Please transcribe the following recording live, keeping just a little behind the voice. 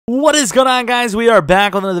What is going on, guys? We are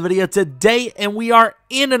back with another video today, and we are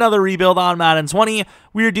in another rebuild on Madden 20.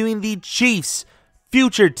 We are doing the Chiefs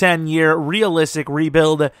future 10-year realistic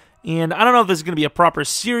rebuild, and I don't know if this is going to be a proper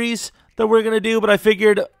series that we're going to do, but I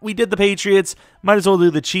figured we did the Patriots, might as well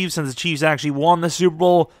do the Chiefs since the Chiefs actually won the Super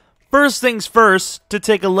Bowl. First things first, to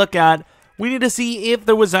take a look at, we need to see if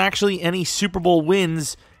there was actually any Super Bowl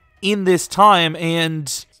wins in this time,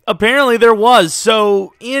 and apparently there was.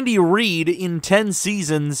 So Andy Reid in 10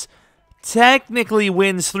 seasons technically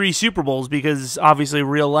wins 3 Super Bowls, because obviously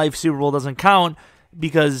real life Super Bowl doesn't count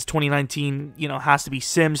because 2019, has to be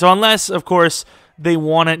sim. So unless, of course, they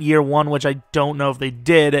won at year 1, which I don't know if they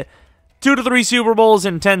did, 2 to 3 Super Bowls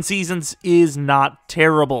in 10 seasons is not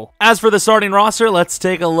terrible. As for the starting roster, let's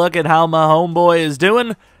take a look at how Mahomes boy is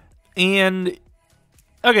doing. And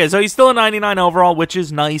okay, so he's still a 99 overall, which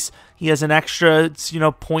is nice. He has an extra,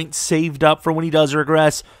 point saved up for when he does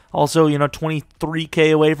regress. Also,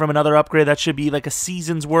 23K away from another upgrade. That should be like a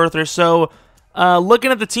season's worth or so. Looking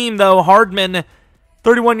at the team, though, Hardman,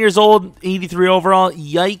 31 years old, 83 overall.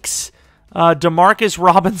 Yikes. Demarcus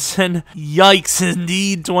Robinson, yikes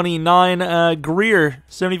indeed, 29. Greer,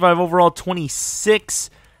 75 overall, 26.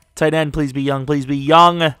 Tight end, please be young, please be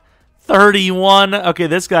young. 31. Okay,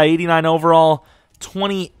 this guy, 89 overall,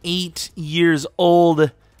 28 years old.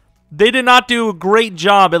 They did not do a great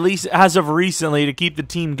job, at least as of recently, to keep the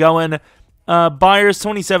team going. Byers,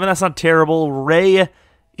 27. That's not terrible. Ray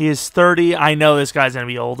is 30. I know this guy's going to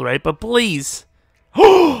be old, right? But please.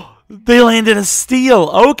 They landed a steal.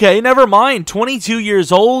 Okay, never mind. 22 years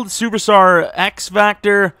old. Superstar X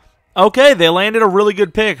Factor. Okay, they landed a really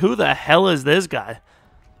good pick. Who the hell is this guy?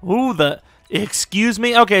 Excuse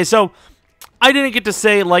me? Okay, so I didn't get to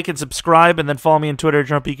say like and subscribe and then follow me on Twitter,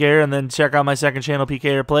 Jeromepkr, and then check out my second channel,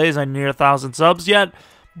 PKR Plays. I'm near 1,000 subs yet,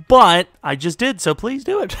 but I just did, so please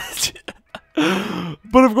do it.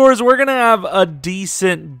 But of course, we're going to have a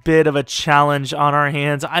decent bit of a challenge on our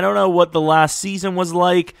hands. I don't know what the last season was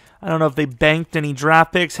like. I don't know if they banked any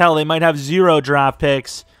draft picks. Hell, they might have 0 draft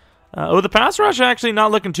picks. The pass rush actually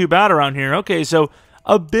not looking too bad around here. Okay, so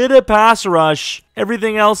a bit of pass rush.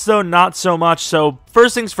 Everything else, though, not so much. So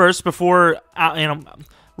first things first, before,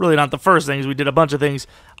 really not the first things. We did a bunch of things.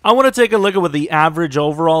 I want to take a look at what the average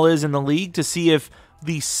overall is in the league to see if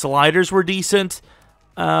the sliders were decent.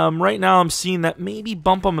 Right now I'm seeing that maybe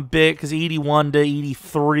bump them a bit because 81 to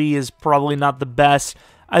 83 is probably not the best.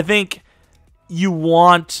 I think you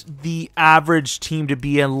want the average team to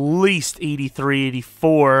be at least 83,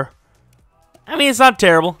 84. I mean, it's not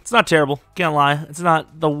terrible. It's not terrible. Can't lie. It's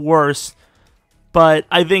not the worst. But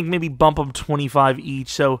I think maybe bump them 25 each.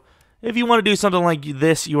 So if you want to do something like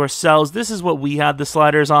this yourselves, this is what we had the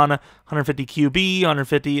sliders on. 150 QB,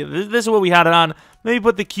 150. This is what we had it on. Maybe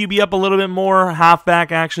put the QB up a little bit more.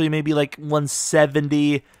 Halfback, actually, maybe like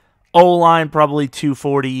 170. O-line, probably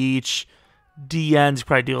 240 each. DNs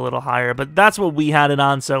probably do a little higher. But that's what we had it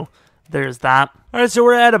on, so there's that. All right, so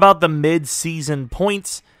we're at about the mid-season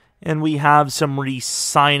points. And we have some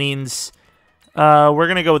re-signings. We're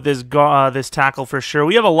going to go with this tackle for sure.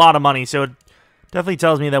 We have a lot of money, so it definitely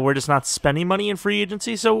tells me that we're just not spending money in free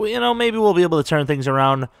agency. So, maybe we'll be able to turn things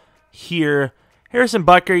around here. Harrison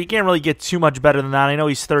Butker, you can't really get too much better than that. I know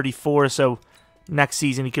he's 34, so next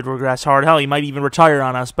season he could regress hard. Hell, he might even retire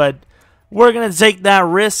on us, but we're going to take that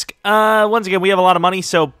risk. Once again, we have a lot of money,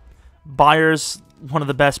 so Byers, one of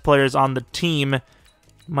the best players on the team,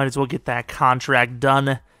 might as well get that contract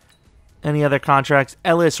done. Any other contracts?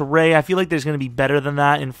 Ellis Ray, I feel like there's going to be better than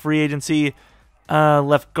that in free agency.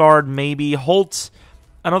 Left guard, maybe. Holtz,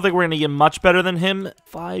 I don't think we're going to get much better than him.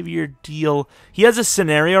 5-year deal. He has a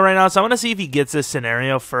scenario right now, so I want to see if he gets this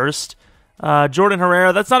scenario first. Jordan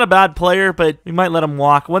Herrera, that's not a bad player, but we might let him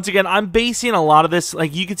walk. Once again, I'm basing a lot of this,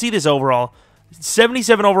 like you can see this overall.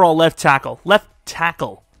 77 overall left tackle. Left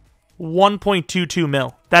tackle. 1.22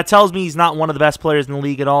 mil. That tells me he's not one of the best players in the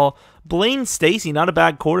league at all. Blaine Stacy, not a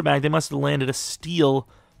bad quarterback. They must have landed a steal.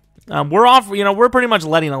 We're off, we're pretty much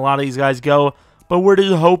letting a lot of these guys go, but we're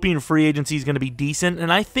just hoping free agency is going to be decent,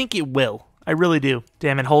 and I think it will. I really do.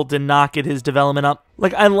 Damn it, Holt did not get his development up.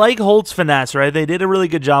 Like, I like Holt's finesse, right? They did a really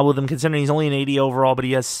good job with him, considering he's only an 80 overall, but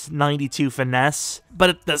he has 92 finesse. But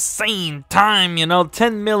at the same time,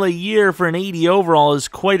 10 mil a year for an 80 overall is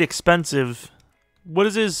quite expensive. What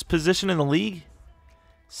is his position in the league?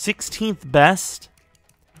 16th best?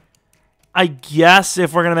 I guess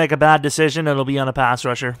if we're going to make a bad decision, it'll be on a pass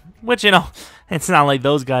rusher. Which, it's not like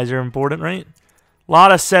those guys are important, right? A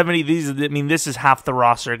lot of 70. This is half the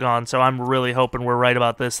roster gone, so I'm really hoping we're right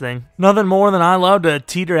about this thing. Nothing more than I love to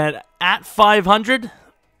teeter at 500.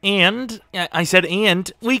 And, I said and,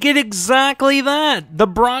 we get exactly that. The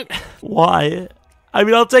Why? I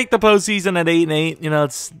mean, I'll take the postseason at 8-8. You know,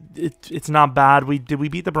 it's not bad. Did we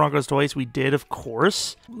beat the Broncos twice? We did, of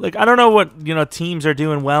course. Like, I don't know what, you know, teams are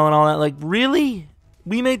doing well and all that. Like, really?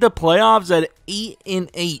 We made the playoffs at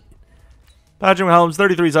 8-8. Patrick Mahomes,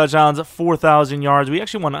 33 touchdowns, 4,000 yards. We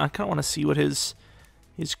actually I kind of want to see what his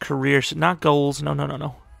career, not goals.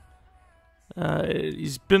 No.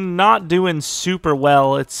 He's been not doing super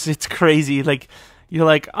well. It's crazy. Like, you're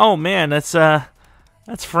like, oh man, that's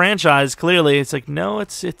franchise. Clearly, it's like, no,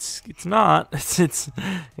 it's not.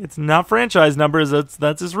 It's not franchise numbers.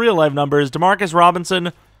 That's his real life numbers. Demarcus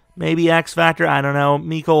Robinson, maybe X Factor. I don't know.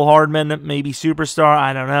 Mecole Hardman, maybe superstar.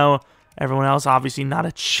 I don't know. Everyone else, obviously, not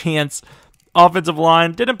a chance. Offensive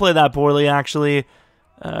line didn't play that poorly, actually.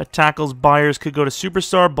 Tackles, Byers could go to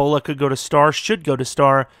superstar. Bola could go to star. Should go to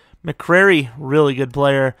star. McCrary, really good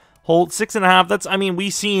player. Holt, 6.5. That's, I mean, we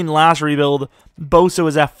seen last rebuild, Bosa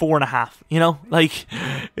was at 4.5. You know, like,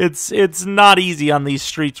 it's not easy on these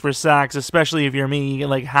streets for sacks, especially if you're me. You get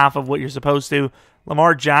like half of what you're supposed to.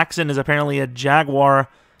 Lamar Jackson is apparently a Jaguar.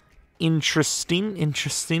 Interesting.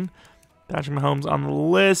 Patrick Mahomes on the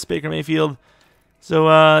list. Baker Mayfield. So,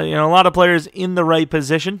 you know, a lot of players in the right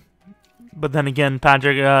position. But then again,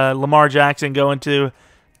 Lamar Jackson going to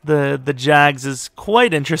the Jags is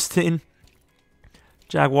quite interesting.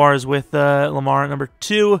 Jaguars with Lamar at number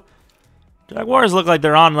 2. Jaguars look like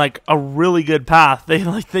they're on like a really good path.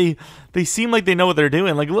 They seem like they know what they're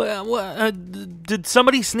doing. Like, did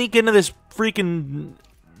somebody sneak into this freaking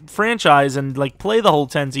franchise and like play the whole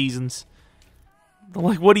 10 seasons?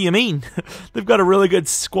 Like, what do you mean? They've got a really good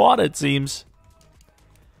squad, it seems.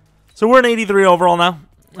 So we're an 83 overall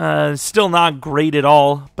now. Still not great at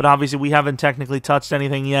all, but obviously we haven't technically touched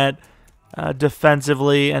anything yet.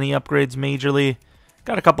 Defensively, any upgrades majorly.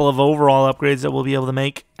 Got a couple of overall upgrades that we'll be able to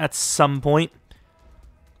make at some point.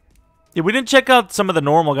 Yeah, we didn't check out some of the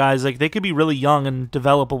normal guys. Like, they could be really young and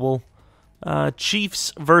developable.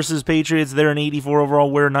 Chiefs versus Patriots. They're an 84 overall.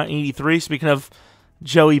 We're not 83. Speaking of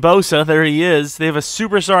Joey Bosa, there he is. They have a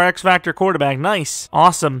superstar X-Factor quarterback. Nice.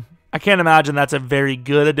 Awesome. I can't imagine that's a very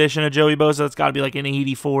good addition of Joey Bosa. It's got to be like an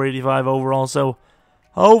 84, 85 overall. So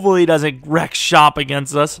hopefully he doesn't wreck shop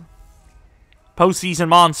against us. Postseason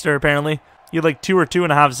monster, apparently. He had like 2 or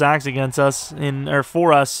 2.5 sacks against us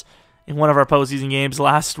for us in one of our postseason games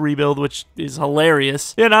last rebuild, which is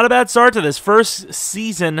hilarious. Yeah, not a bad start to this first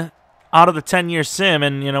season out of the 10-year sim,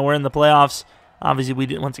 and you know we're in the playoffs. Obviously, we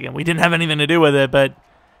didn't have anything to do with it, but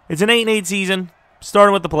it's an 8-8 season,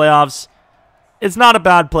 starting with the playoffs. It's not a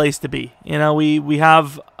bad place to be. You know, we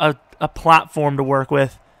have a platform to work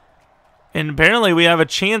with, and apparently we have a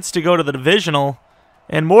chance to go to the divisional,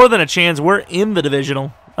 and more than a chance, we're in the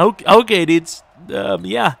divisional. Okay, dudes.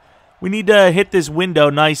 Yeah, we need to hit this window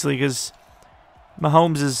nicely because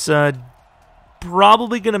Mahomes is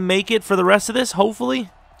probably going to make it for the rest of this, hopefully.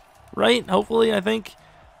 Right? Hopefully, I think.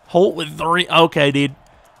 Holt with 3. Okay, dude.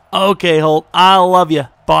 Okay, Holt. I love you.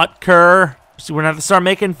 Butker. So we're going to have to start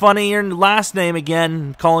making fun of your last name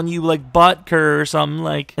again, calling you like Butker or something,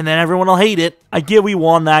 like, and then everyone will hate it. I get we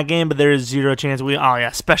won that game, but there is 0 chance we, oh yeah,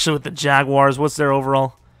 especially with the Jaguars. What's their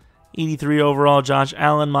overall? 83 overall, Josh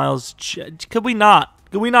Allen, Miles. Could we not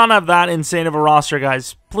have that insane of a roster,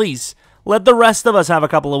 guys? Please, let the rest of us have a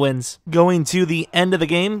couple of wins. Going to the end of the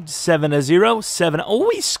game, 7-0, 7. Oh,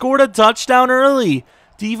 he scored a touchdown early.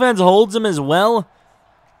 Defense holds him as well.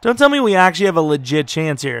 Don't tell me we actually have a legit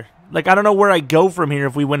chance here. Like, I don't know where I go from here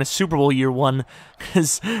if we win a Super Bowl year 1,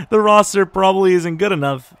 because the roster probably isn't good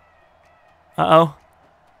enough. Uh-oh.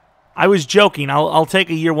 I was joking. I'll take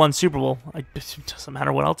a year 1 Super Bowl. It doesn't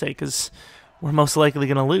matter what I'll take because we're most likely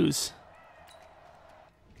going to lose.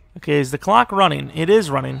 Okay, is the clock running? It is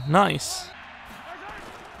running. Nice.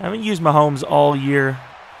 I haven't used Mahomes all year.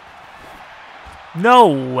 No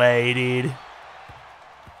way, dude.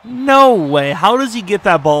 No way. How does he get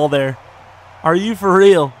that ball there? Are you for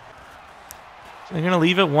real? They're going to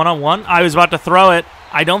leave it one-on-one? I was about to throw it.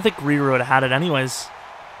 I don't think Reid would have had it anyways.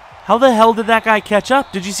 How the hell did that guy catch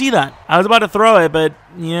up? Did you see that? I was about to throw it, but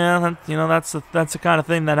yeah, you know, that's the kind of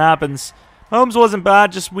thing that happens. Mahomes wasn't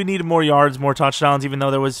bad, just we needed more yards, more touchdowns, even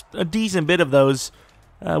though there was a decent bit of those.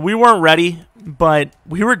 We weren't ready, but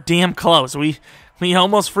we were damn close. We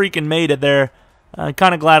almost freaking made it there.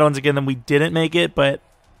 Kind of glad once again that we didn't make it, but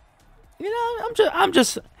you know, I'm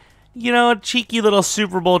just you know, a cheeky little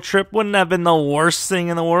Super Bowl trip wouldn't have been the worst thing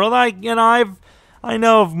in the world. I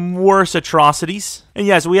know of worse atrocities. And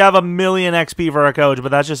yes, we have 1 million XP for our coach, but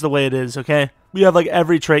that's just the way it is, okay? We have like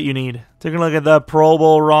every trait you need. Taking a look at the Pro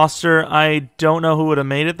Bowl roster, I don't know who would have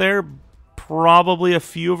made it there. Probably a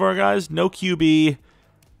few of our guys. No QB.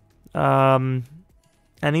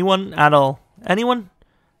 Anyone at all? Anyone?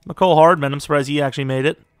 McCole Hardman, I'm surprised he actually made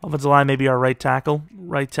it. Offensive line, maybe our right tackle.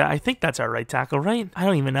 I think that's our right tackle, right? I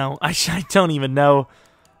don't even know. I don't even know.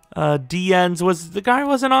 D-ends, the guy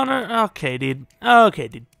wasn't on it? Okay, dude. Okay,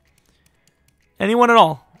 dude. Anyone at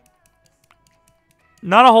all?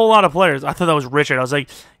 Not a whole lot of players. I thought that was Richard. I was like,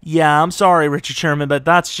 yeah, I'm sorry, Richard Sherman, but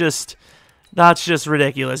that's just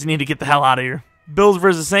ridiculous. You need to get the hell out of here. Bills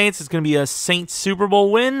versus Saints. It's going to be a Saints Super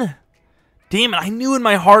Bowl win. Damn it, I knew in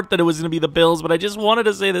my heart that it was going to be the Bills, but I just wanted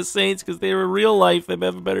to say the Saints because they were real life. They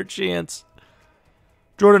have a better chance.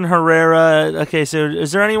 Jordan Herrera. Okay, so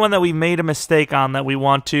is there anyone that we made a mistake on that we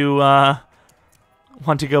want to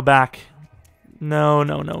go back?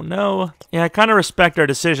 No. Yeah, I kind of respect our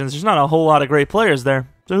decisions. There's not a whole lot of great players there.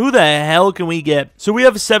 So who the hell can we get? So we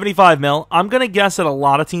have 75 mil. I'm going to guess that a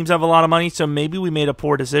lot of teams have a lot of money, so maybe we made a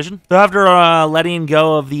poor decision. So after letting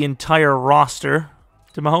go of the entire roster,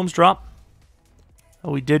 did Mahomes drop?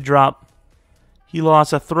 Oh, he did drop. He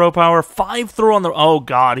lost a throw power. 5 throw on the... Oh,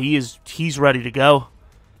 God. He's ready to go.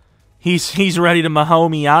 He's ready to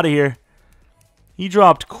Mahomes out of here. He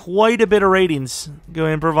dropped quite a bit of ratings. Go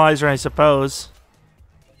improviser, I suppose.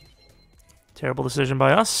 Terrible decision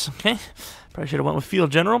by us. Okay. Probably should have went with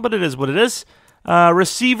field general, but it is what it is.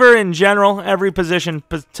 Receiver in general, every position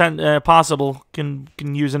possible can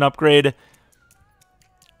use an upgrade.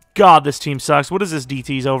 God, this team sucks. What is this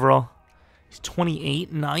DT's overall? He's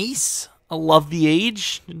 28. Nice. I love the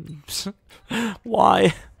age.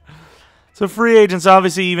 Why? So free agents,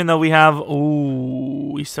 obviously, even though we have...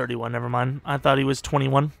 Ooh, he's 31. Never mind. I thought he was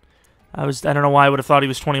 21. I don't know why I would have thought he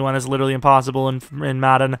was 21. It's literally impossible in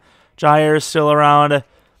Madden. Jair is still around. It's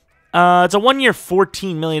a 1-year,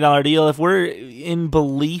 $14 million deal. If we're in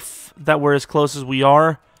belief that we're as close as we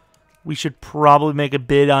are, we should probably make a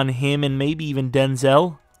bid on him and maybe even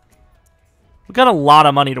Denzel. We've got a lot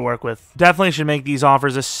of money to work with. Definitely should make these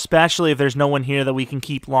offers, especially if there's no one here that we can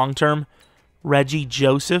keep long-term. Reggie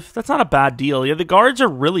Joseph. That's not a bad deal. Yeah, the guards are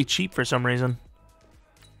really cheap for some reason.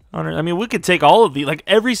 I mean, we could take all of these. Like,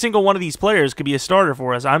 every single one of these players could be a starter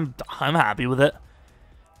for us. I'm happy with it.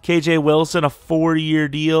 KJ Wilson, a 4-year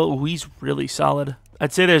deal. Ooh, he's really solid.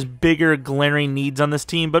 I'd say there's bigger glaring needs on this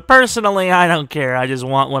team, but personally, I don't care. I just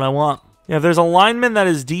want what I want. Yeah, if there's a lineman that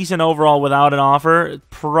is decent overall without an offer,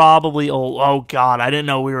 probably... Oh God, I didn't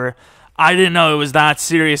know it was that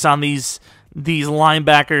serious on these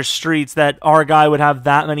linebacker streets that our guy would have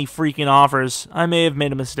that many freaking offers. I may have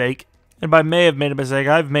made a mistake. And by may have made a mistake,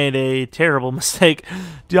 I've made a terrible mistake.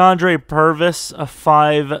 DeAndre Purvis, a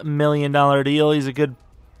 $5 million deal. He's a good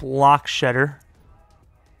block shedder.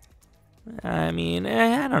 I mean,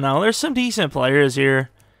 I don't know. There's some decent players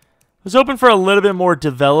here. I was hoping for a little bit more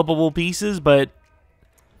developable pieces, but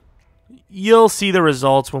you'll see the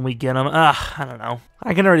results when we get them. I don't know.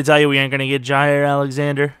 I can already tell you we ain't going to get Jair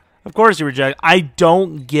Alexander. Of course you reject. I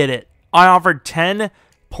don't get it. I offered 10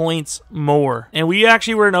 points more. And we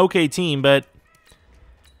actually were an okay team, but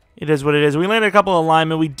it is what it is. We landed a couple of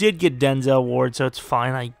linemen. We did get Denzel Ward, so it's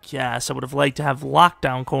fine, I guess. I would have liked to have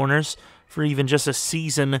lockdown corners for even just a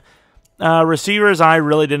season. Receivers, I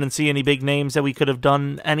really didn't see any big names that we could have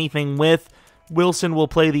done anything with. Wilson will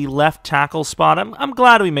play the left tackle spot. I'm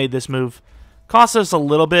glad we made this move. Cost us a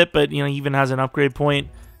little bit, but he even has an upgrade point.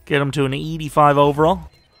 Get him to an 85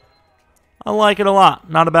 overall. I like it a lot.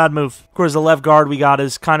 Not a bad move. Of course, the left guard we got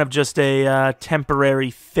is kind of just a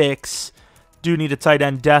temporary fix. Do need a tight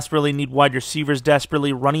end desperately. Need wide receivers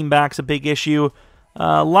desperately. Running back's a big issue.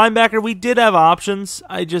 Linebacker, we did have options.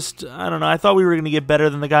 I don't know. I thought we were going to get better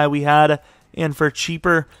than the guy we had and for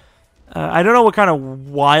cheaper. I don't know what kind of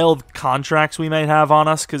wild contracts we might have on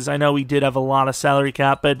us because I know we did have a lot of salary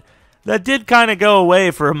cap, but that did kind of go away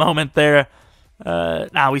for a moment there.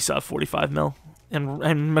 We saw 45 mil.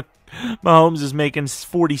 And Mahomes is making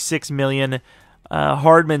 46 million.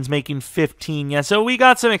 Hardman's making 15. Yeah, so we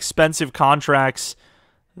got some expensive contracts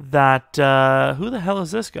that... who the hell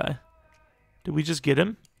is this guy? Did we just get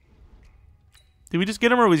him? Did we just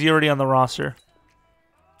get him, or was he already on the roster?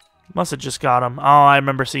 Must have just got him. Oh, I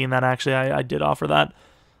remember seeing that, actually. I did offer that.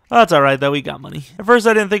 Oh, that's all right, though. We got money. At first,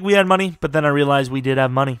 I didn't think we had money, but then I realized we did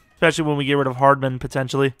have money, especially when we get rid of Hardman,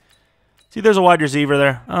 potentially. See, there's a wide receiver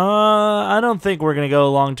there. I don't think we're going to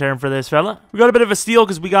go long-term for this fella. We got a bit of a steal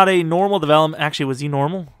because we got a normal development. Actually, was he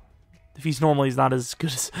normal? If he's normal, he's not as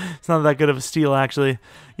good as... It's not that good of a steal, actually.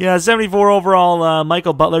 Yeah, 74 overall.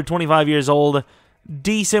 Michael Butler, 25 years old.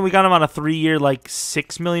 Decent. We got him on a 3-year, like,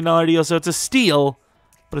 $6 million deal, so it's a steal,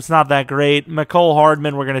 but it's not that great. McCole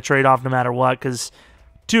Hardman, we're going to trade off no matter what because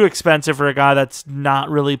too expensive for a guy that's not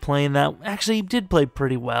really playing that... Actually, he did play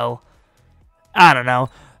pretty well. I don't know.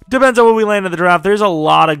 Depends on what we land in the draft. There's a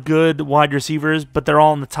lot of good wide receivers, but they're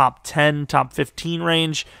all in the top 10, top 15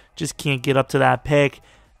 range. Just can't get up to that pick.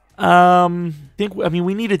 I mean,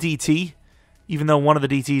 we need a DT, even though one of the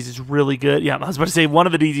DTs is really good. Yeah, I was about to say one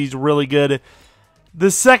of the DTs is really good.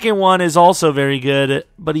 The second one is also very good,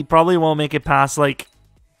 but he probably won't make it past, like,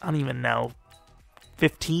 I don't even know,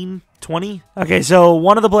 15, 20? Okay, so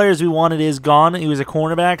one of the players we wanted is gone. He was a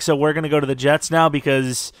cornerback, so we're going to go to the Jets now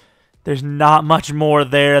because there's not much more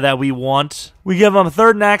there that we want. We give him a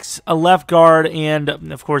third next, a left guard, and,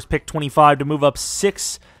 of course, pick 25 to move up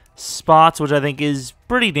 6 spots, which I think is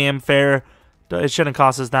pretty damn fair. It shouldn't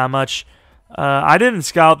cost us that much. I didn't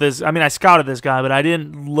scout this. I mean, I scouted this guy, but I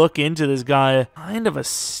didn't look into this guy. Kind of a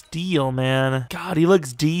steal, man. God, he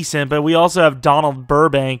looks decent, but we also have Donald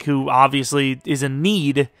Burbank, who obviously is in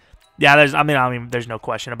need. Yeah, I mean, there's no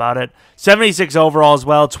question about it. 76 overall as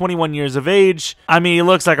well, 21 years of age. I mean, he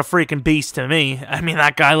looks like a freaking beast to me. I mean,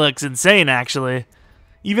 that guy looks insane, actually.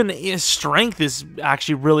 Even his strength is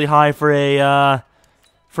actually really high for a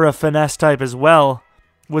finesse type as well.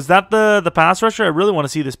 Was that the pass rusher? I really want to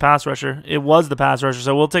see this pass rusher. It was the pass rusher,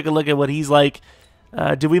 so we'll take a look at what he's like.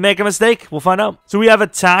 Did we make a mistake? We'll find out. So we have a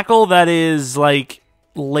tackle that is like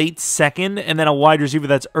late second, and then a wide receiver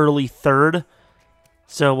that's early third.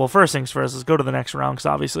 So, well, first things first, let's go to the next round, because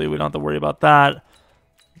obviously we don't have to worry about that.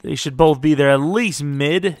 They should both be there at least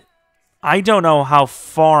mid. I don't know how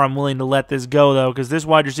far I'm willing to let this go, though, because this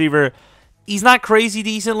wide receiver, he's not crazy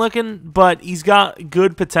decent looking, but he's got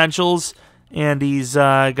good potentials, and he's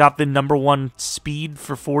got the #1 speed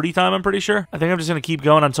for 40 time, I'm pretty sure. I think I'm just going to keep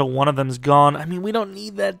going until one of them's gone. I mean, we don't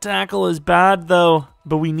need that tackle as bad, though,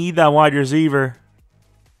 but we need that wide receiver.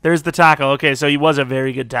 There's the tackle. Okay, so he was a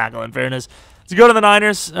very good tackle, in fairness. Let's go to the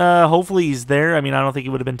Niners. Hopefully he's there. I mean, I don't think he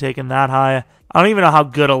would have been taken that high. I don't even know how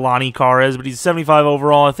good Alani Carr is, but he's 75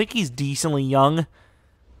 overall. I think he's decently young.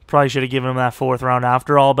 Probably should have given him that 4th round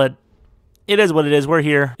after all, but it is what it is. We're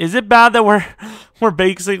here. Is it bad that we're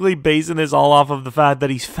basically basing this all off of the fact that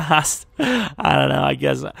he's fast? I don't know. I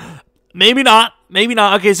guess maybe not. Maybe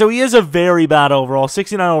not. Okay, so he is a very bad overall.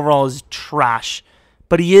 69 overall is trash,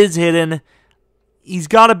 but he is hidden. He's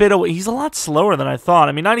got a bit of... He's a lot slower than I thought.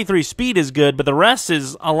 I mean, 93 speed is good, but the rest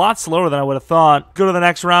is a lot slower than I would have thought. Go to the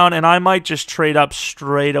next round, and I might just trade up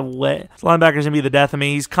straight away. This linebacker's going to be the death of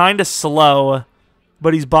me. He's kind of slow,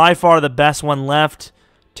 but he's by far the best one left.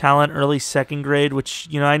 Talent, early second grade, which,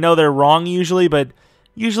 you know, I know they're wrong usually, but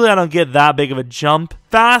usually I don't get that big of a jump.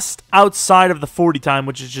 Fast outside of the 40 time,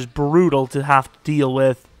 which is just brutal to have to deal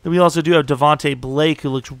with. Then we also do have Devontae Blake, who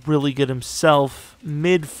looks really good himself.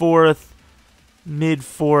 Mid-4th.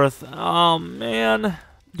 Mid-4th. Oh, man.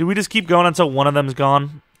 Do we just keep going until one of them's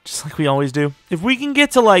gone? Just like we always do. If we can get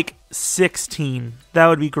to, like, 16, that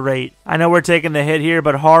would be great. I know we're taking the hit here,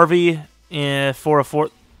 but Harvey for a 4th.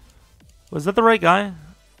 Was that the right guy?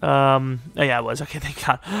 Oh, yeah, it was. Okay, thank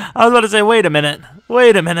God. I was about to say, wait a minute.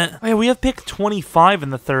 Wait a minute. Wait, we have pick 25 in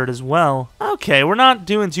the 3rd as well. Okay, we're not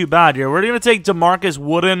doing too bad here. We're going to take DeMarcus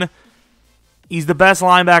Wooden. He's the best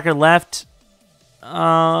linebacker left.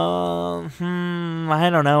 I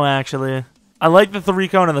don't know, actually. I like the 3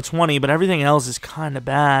 cone and the 20, but everything else is kind of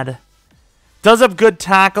bad. Does have good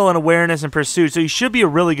tackle and awareness and pursuit, so he should be a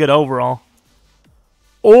really good overall.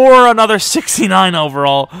 Or another 69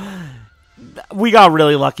 overall. We got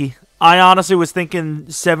really lucky. I honestly was thinking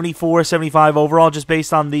 74, 75 overall just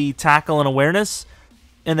based on the tackle and awareness.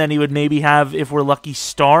 And then he would maybe have, if we're lucky,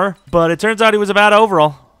 star. But it turns out he was a bad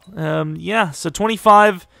overall. Yeah, so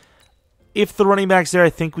 25... If the running back's there, I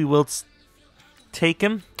think we will take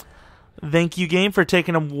him. Thank you, game, for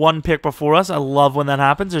taking him 1 pick before us. I love when that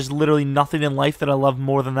happens. There's literally nothing in life that I love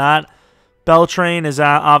more than that. Beltran is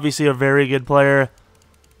obviously a very good player.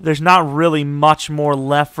 There's not really much more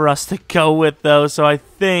left for us to go with, though, so I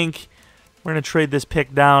think we're going to trade this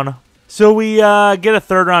pick down. So we get a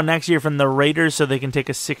 3rd round next year from the Raiders so they can take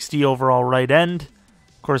a 60 overall right end.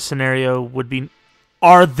 Of course, scenario would be...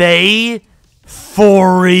 Are they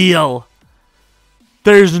for real?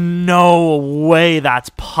 There's no way that's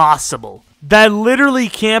possible. That literally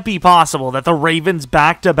can't be possible that the Ravens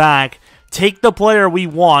back-to-back take the player we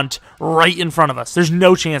want right in front of us. There's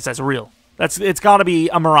no chance that's real. It's got to be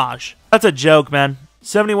a mirage. That's a joke, man.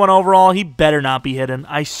 71 overall, he better not be hidden.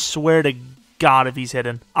 I swear to God if he's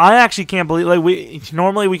hidden. I actually can't believe, like, we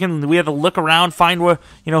have to look around, find where,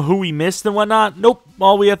 you know, who we missed and whatnot. Nope.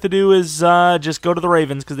 All we have to do is just go to the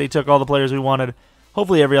Ravens because they took all the players we wanted.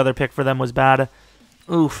 Hopefully every other pick for them was bad.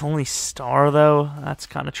 Oof, only star, though. That's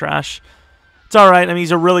kind of trash. It's all right. I mean,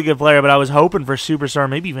 he's a really good player, but I was hoping for superstar,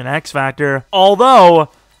 maybe even X Factor. Although,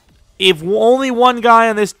 if only one guy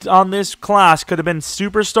on this class could have been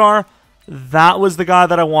superstar, That was the guy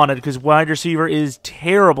that I wanted because wide receiver is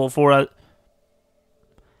terrible for a...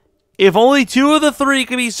 If only 2 of the 3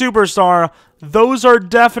 could be superstar, those are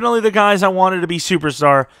definitely the guys I wanted to be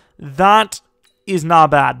superstar. That is not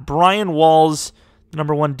bad. Brian Walls, the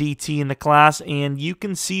 #1 DT in the class, and you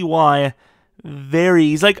can see why.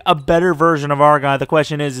 He's like a better version of our guy. The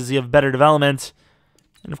question is he have better development?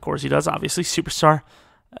 And of course he does, obviously, superstar.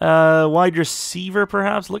 Wide receiver,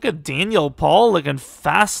 perhaps? Look at Daniel Paul looking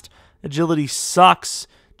fast. Agility sucks.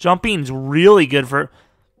 Jumping's really good for...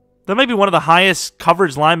 That might be one of the highest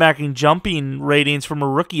coverage linebacking jumping ratings from a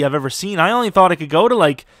rookie I've ever seen. I only thought it could go to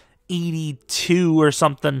like 82 or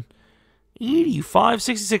something. 85,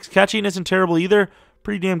 66 catching isn't terrible either.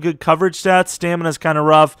 Pretty damn good coverage stats. Stamina's kind of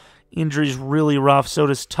rough. Injury's really rough. So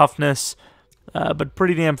does toughness. But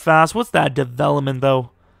pretty damn fast. What's that development,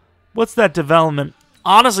 though? What's that development?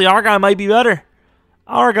 Honestly, our guy might be better.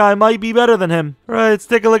 Our guy might be better than him. All right, let's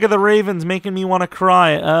take a look at the Ravens, making me want to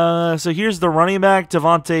cry. So here's the running back,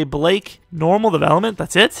 Devontae Blake. Normal development,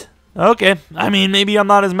 that's it? Okay. I mean, maybe I'm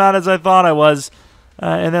not as mad as I thought I was.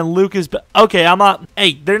 And then Luke is... Okay, I'm not...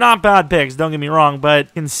 Hey, they're not bad picks, don't get me wrong.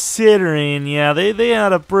 But considering, yeah, they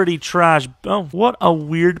had a pretty trash... Oh, what a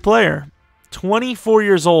weird player. 24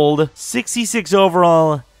 years old, 66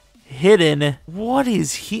 overall, hidden. What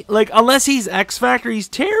is he... Like, unless he's X Factor, he's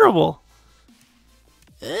terrible.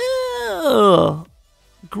 Ew.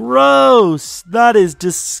 Gross. That is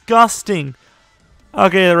disgusting.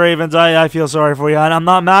 Okay, the Ravens, I feel sorry for you. And I'm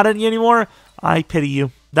not mad at you anymore. I pity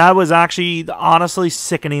you. That was actually, honestly,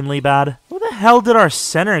 sickeningly bad. Where the hell did our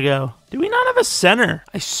center go? Do we not have a center?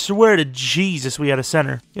 I swear to Jesus we had a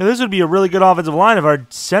center. Yeah, this would be a really good offensive line if our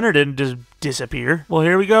center didn't just disappear. Well,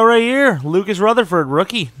 here we go right here. Lucas Rutherford,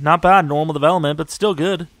 rookie. Not bad, normal development, but still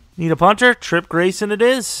good. Need a punter? Trip Grayson it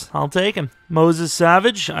is. I'll take him. Moses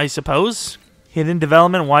Savage, I suppose. Hidden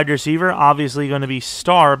development, wide receiver. Obviously going to be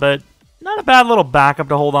star, but not a bad little backup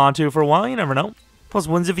to hold on to for a while. You never know. Plus,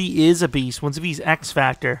 when's if he is a beast? When's if he's X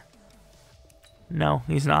Factor? No,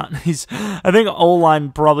 he's not. I think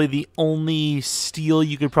O-line probably the only steal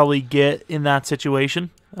you could probably get in that situation.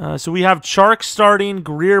 So we have Chark starting.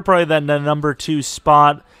 Greer probably that #2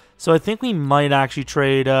 spot. So I think we might actually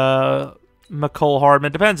trade... McCole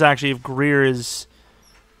Hardman. Depends actually if Greer's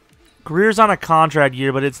on a contract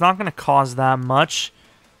year, but it's not going to cost that much.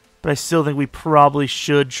 But I still think we probably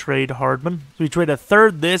should trade Hardman. So we trade a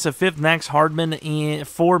 3rd this, a 5th next, Hardman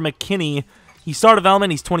for McKinney. He started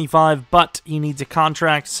development, he's 25, but he needs a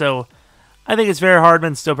contract, so I think it's fair.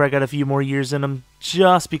 Hardman still probably got a few more years in him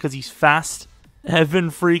just because he's fast. Evan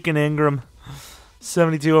freaking Ingram,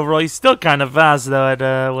 72 overall. He's still kind of fast though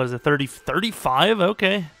at what is it, 35?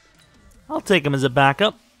 Okay. I'll take him as a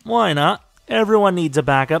backup. Why not? Everyone needs a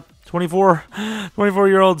backup.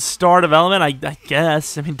 24-year-old star development, I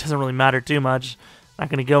guess. I mean, it doesn't really matter too much. Not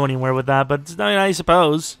going to go anywhere with that, but I mean, I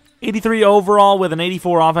suppose. 83 overall with an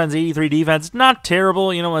 84 offense, 83 defense. Not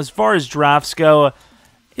terrible. You know, as far as drafts go,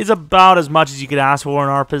 is about as much as you could ask for in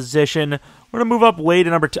our position. We're going to move up way to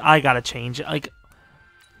 #2. I got to change. Like,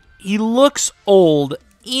 he looks old,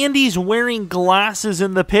 and he's wearing glasses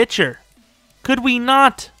in the picture. Could we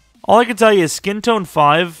not? All I can tell you is Skin Tone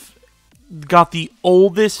 5 got the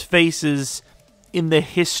oldest faces in the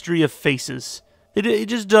history of faces. It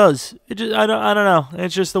just does. I don't know.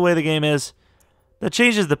 It's just the way the game is. That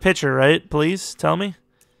changes the picture, right? Please tell me.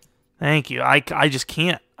 Thank you. I just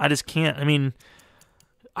can't. I just can't. I mean,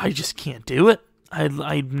 I just can't do it.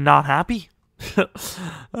 I'm not happy.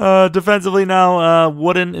 Defensively now,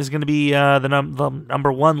 Wooden is going to be the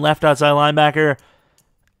 #1 left outside linebacker.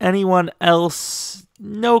 Anyone else?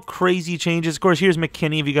 No crazy changes. Of course, here's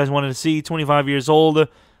McKinney if you guys wanted to see. 25 years old.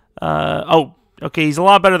 Oh, okay, he's a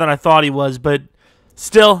lot better than I thought he was, but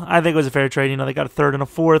still, I think it was a fair trade. You know, they got a 3rd and a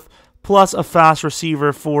 4th, plus a fast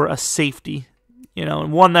receiver for a safety. You know,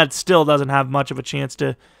 and one that still doesn't have much of a chance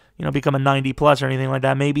to, you know, become a 90 plus or anything like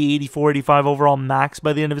that. Maybe 84, 85 overall max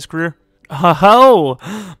by the end of his career. Oh,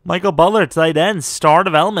 Michael Butler, tight end, star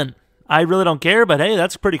development. I really don't care, but hey,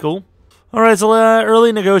 that's pretty cool. All right, so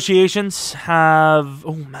early negotiations have...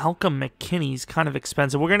 Oh, Malcolm McKinney's kind of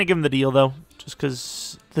expensive. We're going to give him the deal, though, just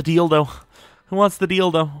because the deal, though. Who wants the deal,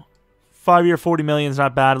 though? 5-year, $40 million is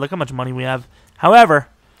not bad. Look how much money we have. However,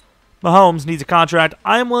 Mahomes needs a contract.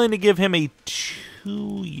 I'm willing to give him a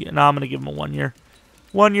 2-year... No, I'm going to give him a 1-year.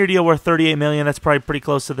 1-year deal worth $38 million. That's probably pretty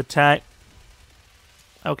close to the tag.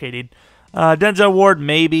 Okay, dude. Denzel Ward,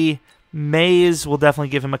 maybe. Mays, will definitely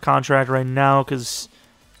give him a contract right now because...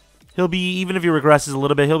 He'll be, even if he regresses a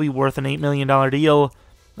little bit, he'll be worth an $8 million deal.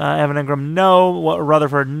 Evan Ingram, no.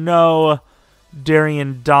 Rutherford, no.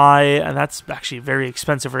 Darian Dye, and that's actually very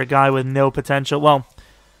expensive for a guy with no potential. Well,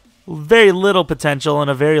 very little potential and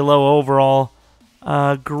a very low overall.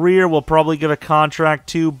 Greer will probably give a contract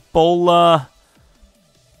to Bola.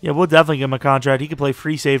 Yeah, we'll definitely give him a contract. He can play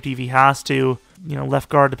free safety if he has to. You know, left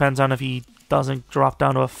guard depends on if he doesn't drop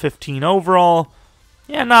down to a 15 overall.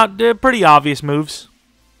 Yeah, not pretty obvious moves.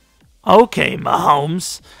 Okay,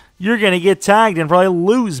 Mahomes, you're gonna get tagged and probably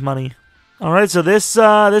lose money. All right, so this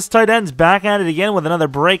tight end's back at it again with another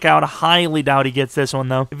breakout. Highly doubt he gets this one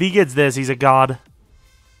though. If he gets this, he's a god.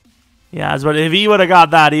 Yeah, but if he would have got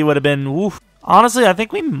that, he would have been woof. Honestly, I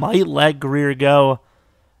think we might let Greer go. I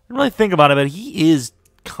didn't really think about it, but he is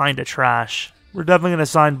kind of trash. We're definitely going to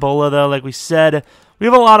sign Bola, though, like we said. We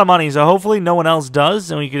have a lot of money, so hopefully no one else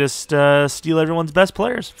does, and we can just steal everyone's best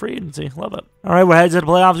players. Free agency. Love it. All right, we're headed to the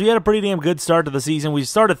playoffs. We had a pretty damn good start to the season. We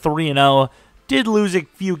started 3-0. Did lose a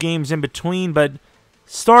few games in between, but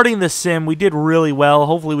starting the sim, we did really well.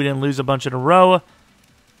 Hopefully we didn't lose a bunch in a row.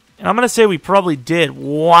 And I'm going to say we probably did.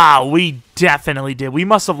 Wow, we definitely did. We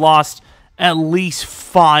must have lost at least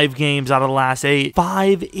 5 games out of the last 8.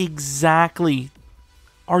 5 exactly.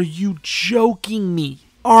 Are you joking me?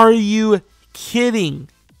 Are you kidding?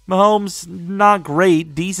 Mahomes, not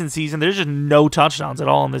great. Decent season. There's just no touchdowns at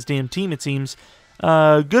all on this damn team, it seems.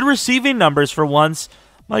 Good receiving numbers for once.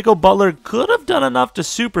 Michael Butler could have done enough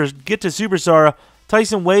to get to superstar.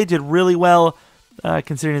 Tyson Wade did really well,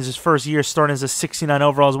 considering it's his first year starting as a 69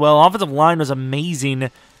 overall as well. Offensive line was amazing.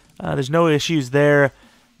 There's no issues there.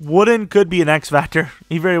 Wooden could be an X factor.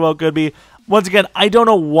 He very well could be. Once again, I don't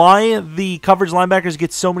know why the coverage linebackers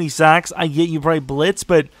get so many sacks. I get you probably blitz,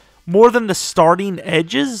 but more than the starting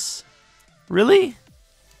edges? Really?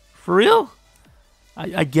 For real?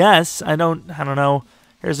 I guess. I don't know.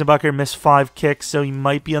 Jeromepkr missed 5 kicks, so he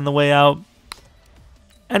might be on the way out.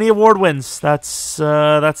 Any award wins? That's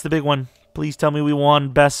the big one. Please tell me we won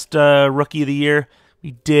Best Rookie of the Year.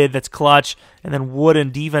 We did. That's clutch. And then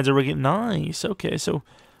Wooden Defensive Rookie. Nice. Okay, so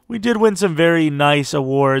we did win some very nice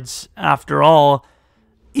awards after all,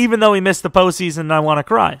 even though we missed the postseason and I want to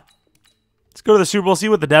cry. Let's go to the Super Bowl, see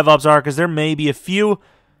what the DevOps are, because there may be a few.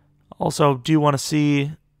 Also, do want to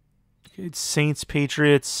see Saints,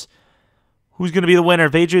 Patriots. Who's going to be the winner?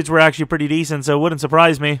 Patriots were actually pretty decent, so it wouldn't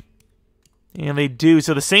surprise me. And they do.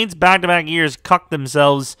 So the Saints back-to-back years cucked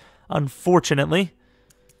themselves, unfortunately.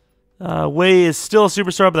 Way is still a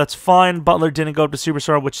superstar, but that's fine. Butler didn't go up to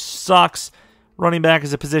superstar, which sucks. Running back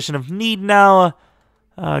is a position of need now.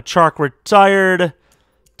 Chark retired.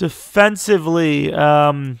 Defensively,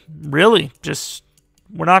 really, just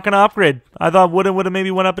we're not going to upgrade. I thought Wooden would have maybe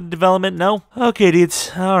went up in development. No? Okay,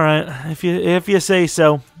 dudes. All right, if you say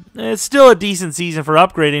so. It's still a decent season for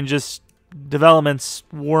upgrading, just developments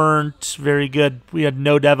weren't very good. We had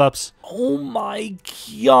no dev-ups. Oh my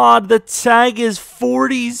god, the tag is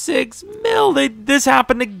 46 mil. This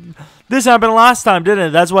happened last time, didn't it?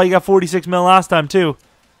 That's why you got 46 mil last time too.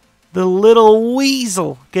 The little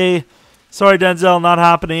weasel. Okay, sorry Denzel, not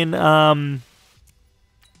happening. The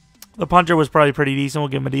punter was probably pretty decent. We'll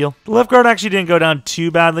give him a deal. The left guard actually didn't go down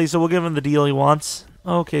too badly, so we'll give him the deal he wants.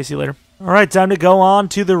 Okay, see you later. All right, time to go on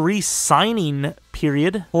to the re-signing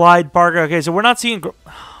period. Clyde Parker. Okay, so we're not seeing...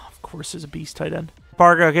 of course there's a beast tight end.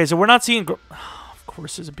 Parker. Okay, so we're not seeing... of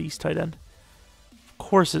course there's a beast tight end. Of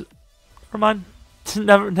course it... Never mind.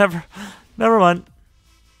 Never mind.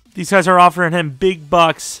 These guys are offering him big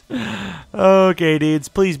bucks. Okay, dudes.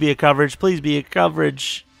 Please be a coverage. Please be a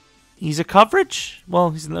coverage. He's a coverage?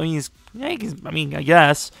 Well, I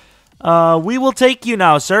guess. We will take you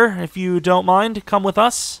now, sir. If you don't mind, come with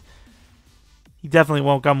us. He definitely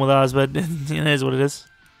won't come with us, but it is what it is.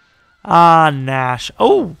 Nash.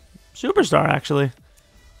 Oh, superstar, actually.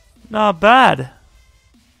 Not bad.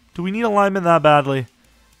 Do we need a lineman that badly?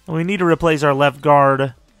 We need to replace our left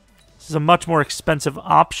guard. This is a much more expensive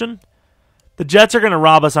option. The Jets are going to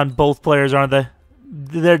rob us on both players, aren't they?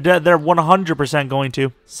 They're 100% going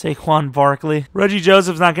to. Saquon Barkley. Reggie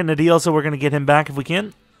Joseph's not getting a deal, so we're going to get him back if we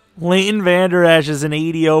can. Leighton Vander Esch is an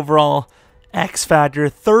 80 overall X Factor.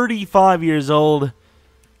 35 years old.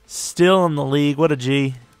 Still in the league. What a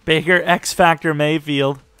G. Baker, X Factor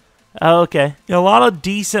Mayfield. Okay. A lot of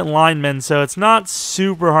decent linemen, so it's not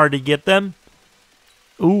super hard to get them.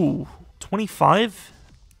 Ooh, 25?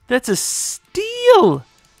 That's a steal.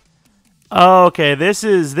 Okay, this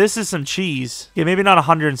is some cheese. Yeah, maybe not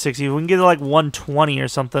 160. We can get it like 120 or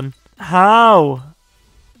something. How?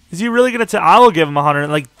 Is he really gonna I will give him 100.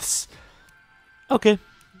 Like, okay,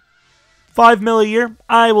 5 mil a year.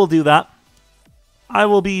 I will do that. I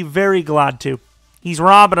will be very glad to. He's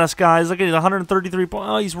robbing us, guys. Look at it, 133 points.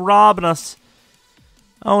 Oh, he's robbing us.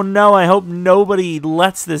 Oh no, I hope nobody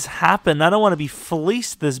lets this happen. I don't want to be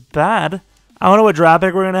fleeced this bad. I don't know what draft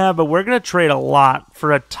pick we're going to have, but we're going to trade a lot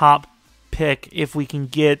for a top pick if we can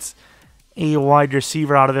get a wide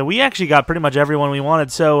receiver out of it. We actually got pretty much everyone we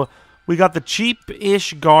wanted. So we got the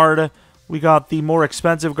cheap-ish guard. We got the more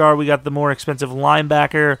expensive guard. We got the more expensive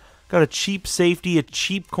linebacker. Got a cheap safety, a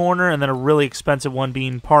cheap corner, and then a really expensive one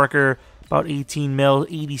being Parker. About 18 mil,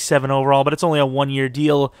 87 overall, but it's only a one-year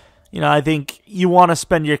deal. I think you want to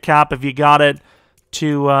spend your cap if you got it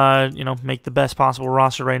to, make the best possible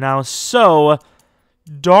roster right now. So,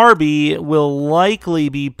 Darby will likely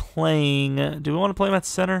be playing... Do we want to play him at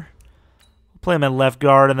center? We'll play him at left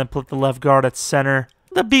guard and then put the left guard at center.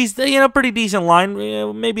 The beast, pretty decent line.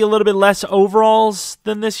 Maybe a little bit less overalls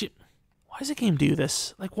than this. Why does the game do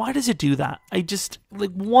this? Why does it do that? I just,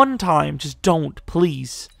 one time, just don't,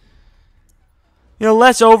 please.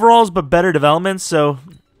 Less overalls, but better developments, so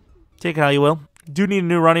take it how you will. Do need a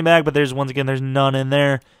new running back, but there's none in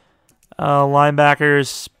there.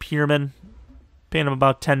 Linebackers, Pierman, paying him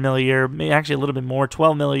about 10 mil a year, maybe actually a little bit more,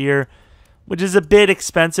 12 mil a year, which is a bit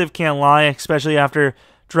expensive, can't lie, especially after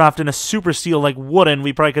drafting a super steal like Wooden.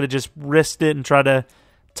 We probably could have just risked it and tried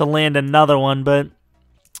to land another one, but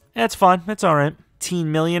that's fine. It's all right.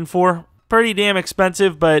 18 million for pretty damn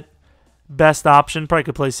expensive, but best option. Probably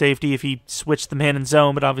could play safety if he switched the man in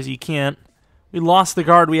zone, but obviously you can't. We lost the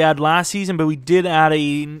guard we had last season, but we did add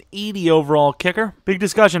an 80 overall kicker. Big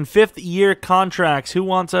discussion, 5th-year contracts. Who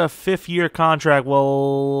wants a 5th-year contract?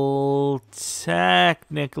 Well,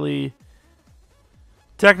 technically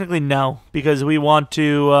no, because we want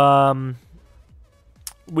to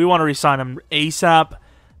re-sign him ASAP. I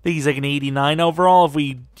think he's like an 89 overall. If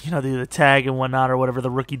we, do the tag and whatnot or whatever, the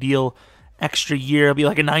rookie deal, extra year, it'll be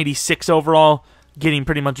like a 96 overall, getting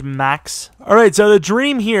pretty much max. All right, so the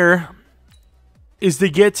dream here is to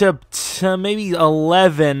get to maybe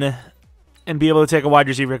 11 and be able to take a wide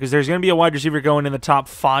receiver, because there's going to be a wide receiver going in the top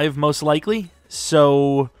 5 most likely.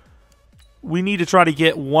 So we need to try to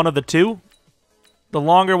get one of the two. The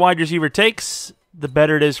longer wide receiver takes, the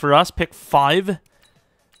better it is for us. Pick 5.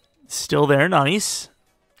 Still there, nice.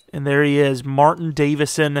 And there he is, Martin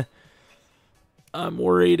Davison. I'm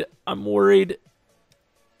worried. I want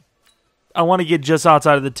to get just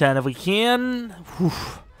outside of the 10 if we can. Whew.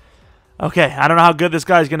 Okay, I don't know how good this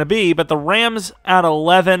guy's going to be, but the Rams at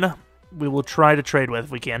 11, we will try to trade with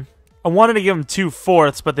if we can. I wanted to give him 2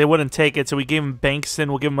 fourths, but they wouldn't take it, so we gave him Bankston.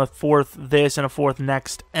 We'll give him a 4th this and a 4th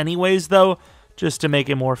next anyways, though, just to make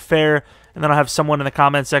it more fair. And then I'll have someone in the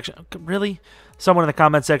comment section. Really? Someone in the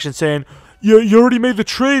comment section saying, yeah, you already made the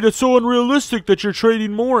trade. It's so unrealistic that you're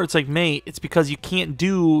trading more. It's like, mate, it's because you can't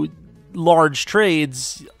do large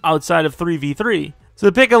trades outside of 3v3. So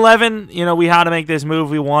the pick 11, we had to make this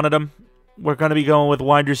move. We wanted him. We're going to be going with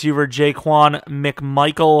wide receiver Jaquan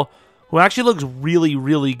McMichael, who actually looks really,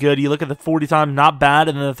 really good. You look at the 40 time, not bad,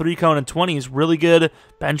 and then the 3-cone and 20 is really good.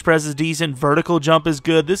 Bench press is decent. Vertical jump is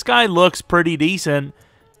good. This guy looks pretty decent,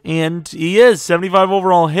 and he is 75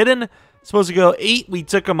 overall hidden. Supposed to go 8. We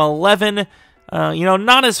took him 11.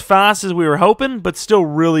 Not as fast as we were hoping, but still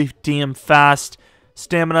really damn fast.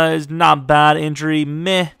 Stamina is not bad. Injury,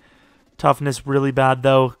 meh. Toughness, really bad,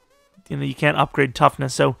 though. You can't upgrade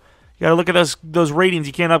toughness, so you gotta look at those ratings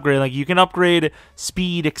you can't upgrade. Like, you can upgrade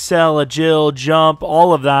speed, excel, agile, jump,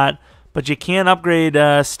 all of that, but you can't upgrade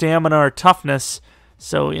stamina or toughness.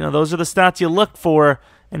 So, those are the stats you look for,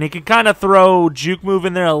 and you can kind of throw juke move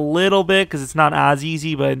in there a little bit because it's not as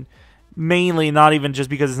easy, but mainly not even just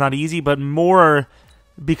because it's not easy, but more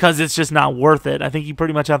because it's just not worth it. I think you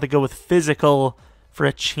pretty much have to go with physical for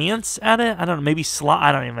a chance at it. I don't know, maybe slot.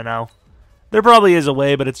 I don't even know. There probably is a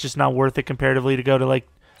way, but it's just not worth it comparatively to go to, like,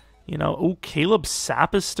 oh, Caleb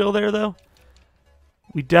Sapp is still there, though.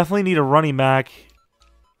 We definitely need a running back.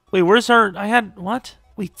 Wait, where's our... what?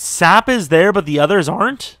 Wait, Sapp is there, but the others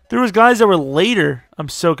aren't? There was guys that were later. I'm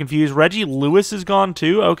so confused. Reggie Lewis is gone,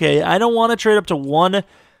 too? Okay, I don't want to trade up to 1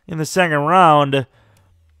 in the second round,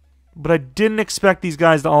 but I didn't expect these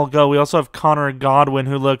guys to all go. We also have Connor Godwin,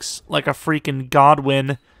 who looks like a freaking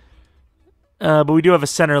Godwin. But we do have a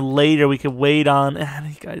center later we could wait on.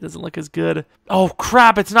 This guy doesn't look as good. Oh,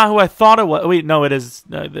 crap. It's not who I thought it was. Wait, no, it is.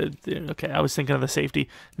 Okay, I was thinking of the safety.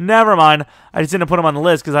 Never mind. I just didn't put him on the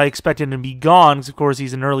list because I expected him to be gone because, of course,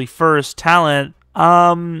 he's an early first talent.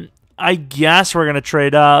 I guess we're going to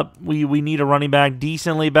trade up. We need a running back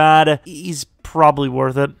decently bad. He's probably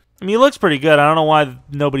worth it. I mean, he looks pretty good. I don't know why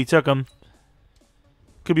nobody took him.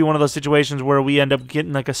 Could be one of those situations where we end up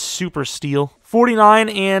getting like a super steal. 49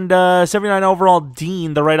 and 79 overall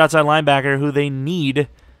Dean, the right outside linebacker, who they need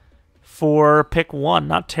for pick 1.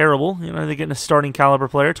 Not terrible. They're getting a starting caliber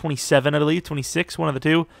player. 27, I believe. 26, one of the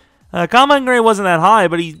two. Combine grade wasn't that high,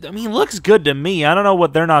 but he looks good to me. I don't know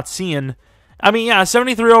what they're not seeing. I mean, yeah,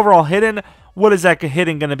 73 overall hidden. What is that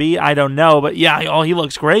hidden going to be? I don't know. But yeah, oh, he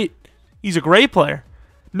looks great. He's a great player.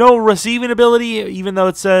 No receiving ability, even though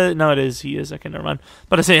it's no, it is. He is. Okay, never mind.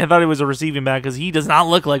 But I thought he was a receiving back because he does not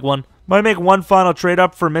look like one. Might make one final trade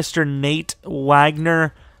up for Mr. Nate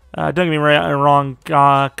Wagner. Don't get me wrong.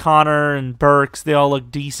 Connor and Burks, they all look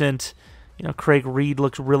decent. You know, Craig Reid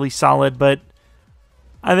looks really solid, but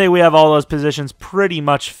I think we have all those positions pretty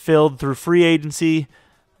much filled through free agency.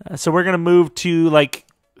 So we're gonna move to like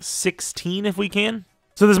 16 if we can.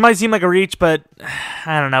 So this might seem like a reach, but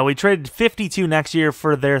I don't know. We traded 52 next year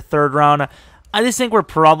for their third round. I just think we're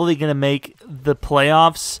probably going to make the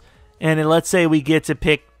playoffs. And let's say we get to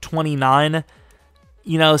pick 29.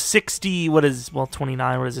 You know, 60, what is, well,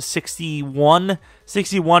 29, what is it, 61?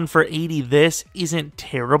 61 for 80 this isn't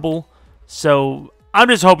terrible. So I'm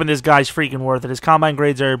just hoping this guy's freaking worth it. His combine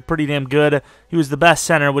grades are pretty damn good. He was the best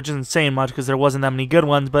center, which isn't saying much because there wasn't that many good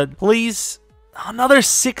ones. But please... Another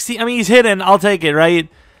 60. I mean, he's hidden. I'll take it, right?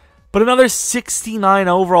 But another 69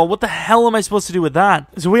 overall. What the hell am I supposed to do with that?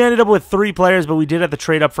 So we ended up with 3 players, but we did have to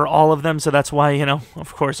trade up for all of them. So that's why, you know,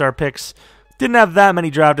 of course, our picks didn't have that many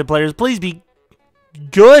drafted players. Please be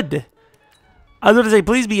good. I was going to say,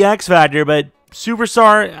 please be X Factor, but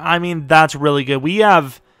Superstar, I mean, that's really good. We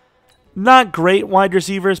have not great wide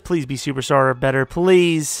receivers. Please be Superstar or better,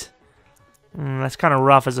 please. That's kind of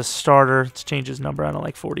rough as a starter. Let's change his number. I don't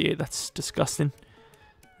like 48. That's disgusting.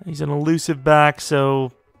 He's an elusive back,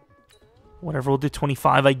 so whatever. We'll do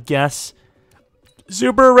 25, I guess.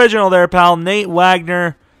 Super original there, pal. Nate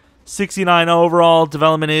Wagner, 69 overall.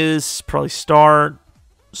 Development is probably star.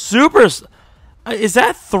 Super. Is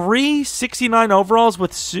that 3 69 overalls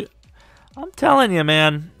with... I'm telling you,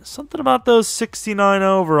 man. Something about those 69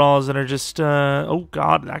 overalls that are just... oh,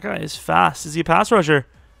 God. That guy is fast. Is he a pass rusher?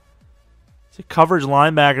 He's a coverage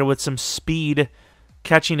linebacker with some speed.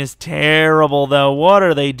 Catching is terrible, though. What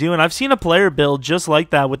are they doing? I've seen a player build just like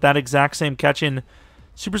that with that exact same catching.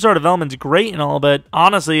 Superstar development's great and all, but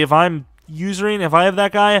honestly, if I'm usering, if I have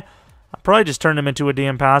that guy, I'll probably just turn him into a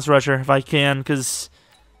damn pass rusher if I can, because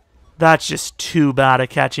that's just too bad at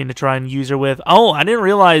catching to try and user with. Oh, I didn't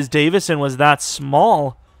realize Davison was that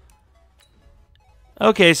small.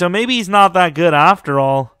 Okay, so maybe he's not that good after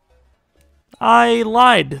all. I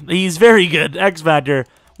lied. He's very good. X Factor.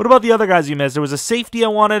 What about the other guys you missed? There was a safety I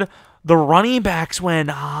wanted. The running backs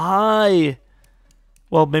went high.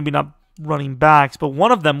 Well, maybe not running backs, but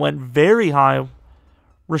one of them went very high.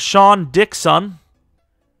 Rashawn Dixon.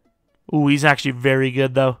 Ooh, he's actually very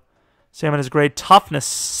good, though. Salmon is great. Toughness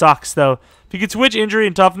sucks, though. If you could switch injury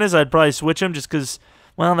and toughness, I'd probably switch him just because,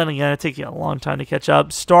 well, then again, it'd take you a long time to catch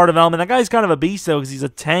up. Star development. That guy's kind of a beast, though, because he's a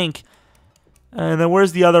tank. And then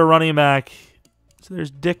where's the other running back? So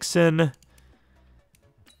there's Dixon.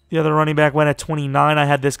 The other running back went at 29. I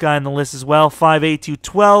had this guy on the list as well. 5'8",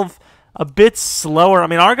 212. A bit slower. I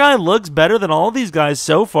mean, our guy looks better than all these guys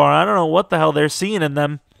so far. I don't know what the hell they're seeing in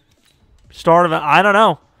them. I don't know. I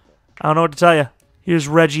don't know what to tell you. Here's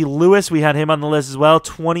Reggie Lewis. We had him on the list as well.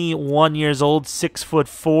 21 years old,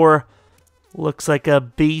 6'4". Looks like a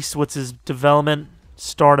beast. What's his development?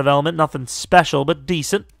 Star development. Nothing special, but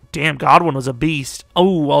decent. Damn, Godwin was a beast.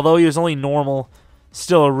 Oh, although he was only normal.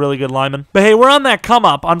 Still a really good lineman. But hey, we're on that come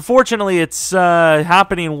up. Unfortunately, it's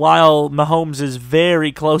happening while Mahomes is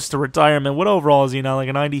very close to retirement. What overall is he now? Like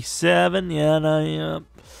a 97? Yeah, no, yeah.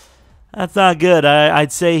 That's not good.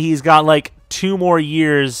 I'd say he's got like 2 more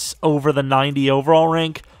years over the 90 overall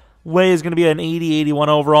rank. Way is going to be an 80, 81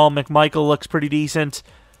 overall. McMichael looks pretty decent.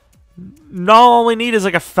 No, all we need is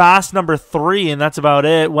like a fast number 3, and that's about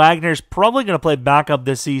it. Wagner's probably going to play backup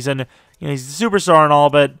this season. You know, he's a superstar and all,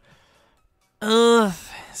 but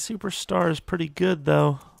Superstar is pretty good,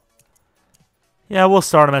 though. Yeah, we'll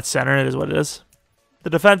start him at center. It is what it is.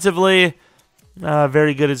 The defensively,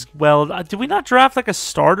 very good as well. Did we not draft like a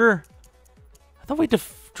starter? I thought we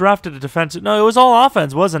drafted a defensive. No, it was all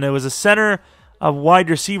offense, wasn't it? It was a center, a wide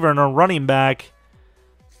receiver, and a running back.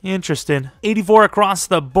 Interesting. 84 across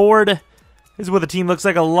the board. This is what the team looks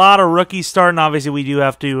like. A lot of rookies starting. Obviously, we do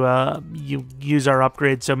have to use our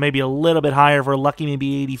upgrade, so maybe a little bit higher if we're lucky,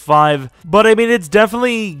 maybe 85. But, I mean, it's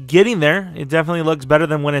definitely getting there. It definitely looks better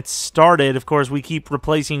than when it started. Of course, we keep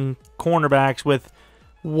replacing cornerbacks with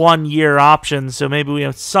 1-year options, so maybe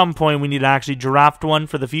at some point we need to actually draft one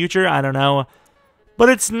for the future. I don't know. But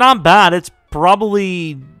it's not bad. It's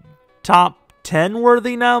probably top 10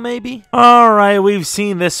 worthy now, maybe. All right, we've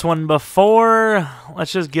seen this one before.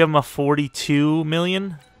 Let's just give him a 42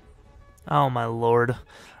 million. Oh my lord.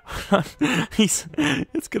 It's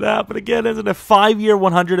gonna happen again, isn't it? 5-year,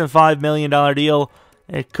 $105 million deal.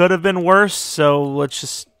 It could have been worse, so let's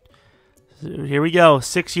just Here we go.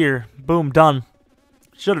 6-year. Boom, done.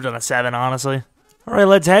 Should have done a 7, honestly. All right,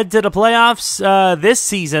 let's head to the playoffs. This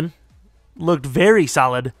season looked very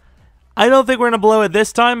solid. I don't think we're going to blow it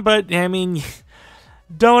this time, but, I mean,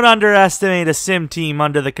 don't underestimate a sim team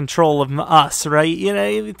under the control of us, right? You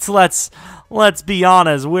know, let's be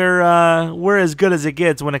honest. We're as good as it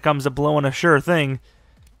gets when it comes to blowing a sure thing.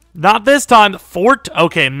 Not this time.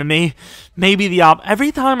 Okay, maybe the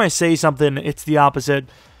every time I say something, it's the opposite.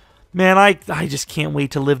 Man, I just can't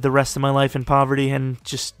wait to live the rest of my life in poverty and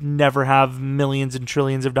just never have millions and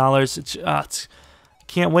trillions of dollars. It's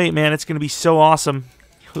can't wait, man. It's going to be so awesome.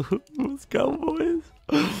 Let's go, boys.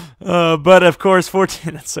 But, of course,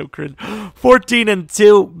 14, that's so cringe.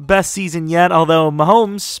 14-2, best season yet, although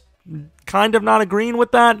Mahomes kind of not agreeing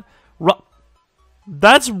with that.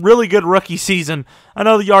 That's really good rookie season. I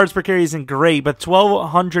know the yards per carry isn't great, but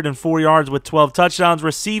 1,204 yards with 12 touchdowns.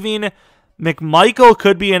 Receiving, McMichael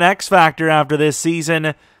could be an X factor after this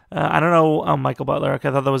season. I don't know. Oh, Michael Butler. Okay,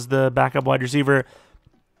 I thought that was the backup wide receiver.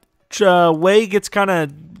 Way gets kind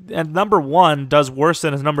of at number 1, does worse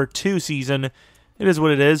than his number 2 season. It is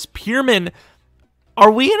what it is. Pierman,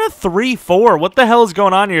 are we in a 3-4? What the hell is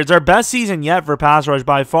going on here? It's our best season yet for pass rush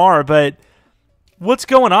by far, but what's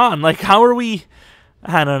going on? Like, how are we?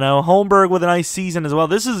 I don't know. Holmberg with a nice season as well.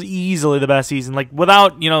 This is easily the best season. Like,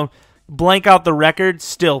 without, blank out the record,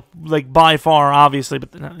 still, like, by far, obviously, but,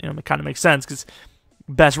 it kind of makes sense because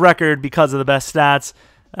best record because of the best stats.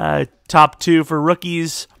 Top 2 for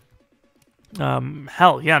rookies.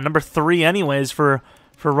 Hell, yeah, number 3 anyways for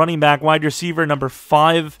running back, wide receiver, number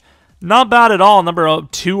 5. Not bad at all. Number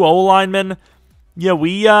 2 O-lineman. Yeah,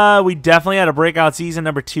 we definitely had a breakout season.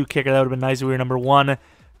 Number 2 kicker, that would have been nice if we were number 1.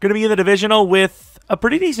 Going to be in the divisional with a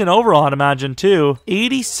pretty decent overall, I'd imagine, too.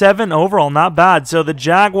 87 overall, not bad. So the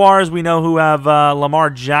Jaguars, we know who have Lamar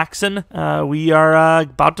Jackson. We are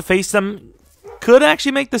about to face them. Could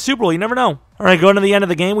actually make the Super Bowl. You never know. All right, going to the end of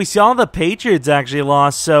the game. We saw the Patriots actually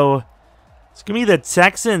lost, so it's going to be the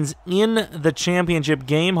Texans in the championship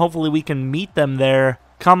game. Hopefully we can meet them there.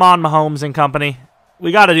 Come on, Mahomes and company.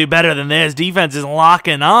 We got to do better than this. Defense is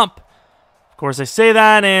locking up. Of course, I say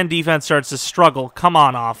that, and defense starts to struggle. Come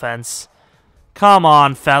on, offense. Come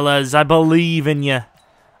on, fellas. I believe in you.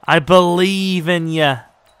 I believe in you.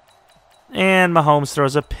 And Mahomes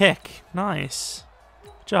throws a pick. Nice.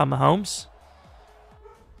 Good job, Mahomes.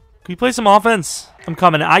 Can we play some offense? I'm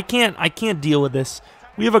coming. I can't deal with this.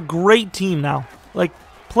 We have a great team now. Like,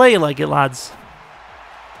 play like it, lads.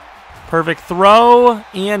 Perfect throw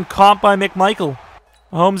and caught by McMichael.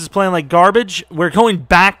 Mahomes is playing like garbage. We're going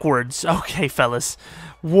backwards. Okay, fellas.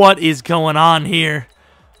 What is going on here?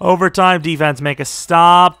 Overtime defense, make a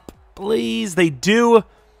stop. Please, they do.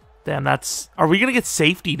 Damn, that's... Are we going to get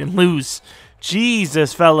safetied and lose?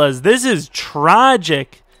 Jesus, fellas. This is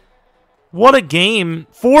tragic. What a game.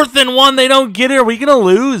 4th and 1, they don't get it. Are we going to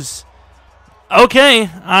lose? Okay,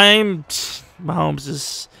 Mahomes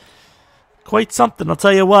is quite something, I'll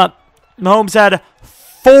tell you what. Mahomes had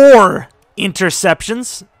 4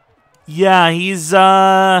 interceptions. Yeah, he's,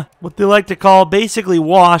 what they like to call basically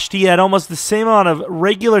washed. He had almost the same amount of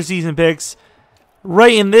regular season picks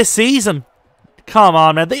right in this season. Come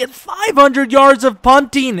on, man. They had 500 yards of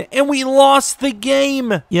punting, and we lost the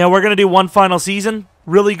game. Yeah, we're going to do one final season.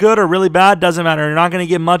 Really good or really bad, doesn't matter. You're not going to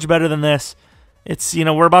get much better than this. It's,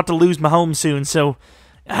 we're about to lose Mahomes soon, so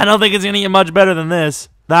I don't think it's going to get much better than this.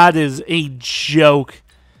 That is a joke.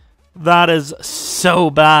 That is so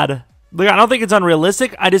bad. Look, I don't think it's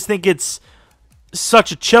unrealistic. I just think it's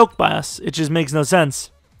such a choke by us. It just makes no sense.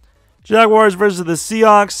 Jaguars versus the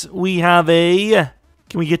Seahawks. We have a...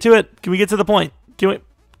 Can we get to it? Can we get to the point?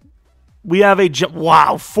 We have a...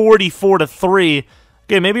 Wow, 44-3.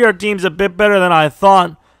 Okay, maybe our team's a bit better than I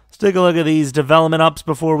thought. Let's take a look at these development ups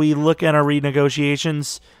before we look at our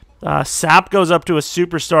renegotiations. Sap goes up to a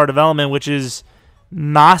superstar development, which is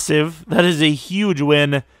massive. That is a huge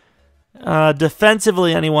win.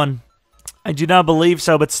 Defensively, anyone? I do not believe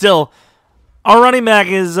so, but still, our running back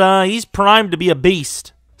is he's primed to be a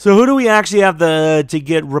beast. So who do we actually have to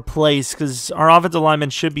get replaced? Because our offensive linemen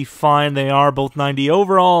should be fine. They are both 90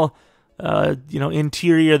 overall.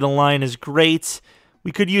 Interior, the line is great.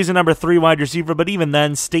 We could use a number 3 wide receiver, but even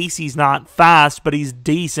then, Stacy's not fast, but he's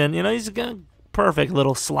decent. He's a perfect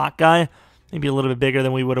little slot guy. Maybe a little bit bigger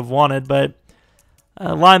than we would have wanted, but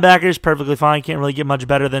linebackers, perfectly fine. Can't really get much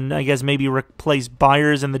better than, I guess, maybe replace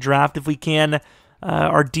Byers in the draft if we can.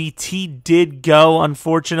 Our DT did go,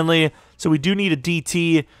 unfortunately, so we do need a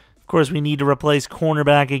DT. Of course, we need to replace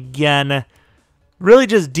cornerback again. Really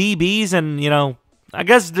just DBs and, I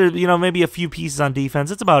guess, maybe a few pieces on defense.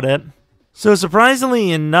 That's about it. So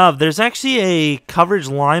surprisingly enough, there's actually a coverage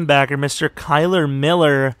linebacker, Mr. Kyler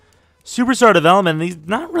Miller, superstar development. He's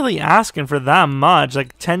not really asking for that much,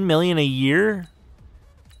 like $10 million a year.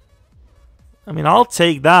 I mean, I'll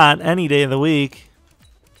take that any day of the week.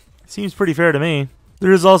 Seems pretty fair to me.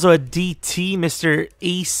 There is also a DT, Mr.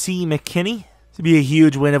 AC McKinney. This would be a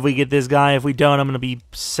huge win if we get this guy. If we don't, I'm going to be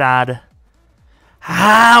sad.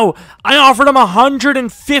 How? I offered him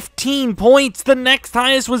 115 points. The next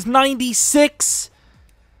highest was 96.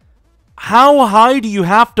 How high do you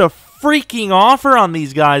have to freaking offer on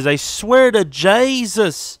these guys? I swear to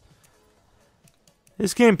Jesus.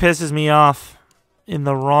 This game pisses me off in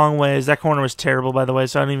the wrong ways. That corner was terrible, by the way,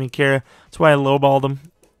 so I don't even care. That's why I lowballed him.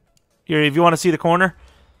 Here, if you want to see the corner,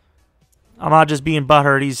 I'm not just being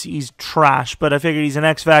butthurt. He's trash, but I figured he's an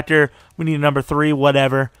X Factor. We need a number 3,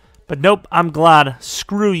 whatever. But nope, I'm glad.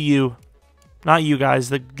 Screw you. Not you guys,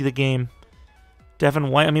 the game. Devin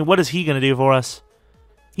White, I mean, what is he going to do for us?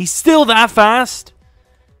 He's still that fast?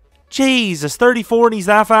 Jesus, 34 and he's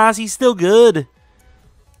that fast? He's still good.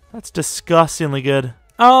 That's disgustingly good.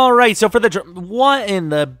 All right, so for the... What in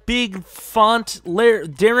the big font?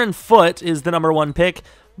 Darren Foote is the number 1 pick.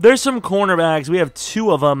 There's some cornerbacks. We have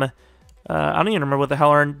 2 of them. I don't even remember what the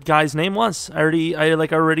hell our guy's name was. I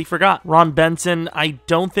already forgot. Ron Benson. I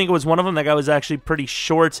don't think it was one of them. That guy was actually pretty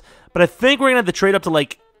short. But I think we're gonna have to trade up to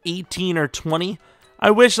like 18 or 20.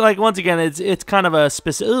 I wish, like, once again, it's kind of a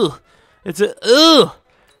specific. It's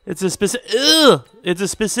a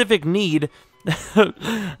specific need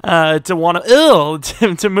to want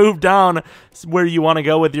to move down where you want to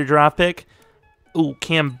go with your draft pick. Ooh,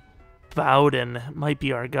 Cam Bowden might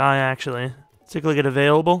be our guy actually. Let's take a look at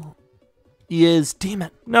available. He is. Damn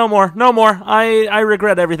it. No more. No more. I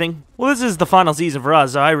regret everything. Well, this is the final season for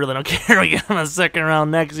us, so I really don't care. We get in the second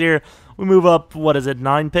round next year. We move up, what is it,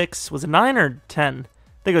 9 picks? Was it 9 or 10?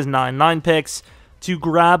 I think it was 9. 9 picks to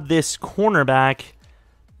grab this cornerback.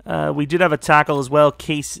 We did have a tackle as well,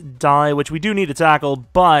 Case Dye, which we do need a tackle,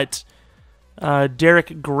 but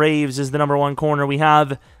Derek Graves is the number 1 corner we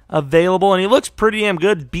have available, and he looks pretty damn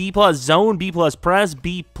good. B+ zone, B+ press,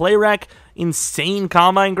 B play rec, insane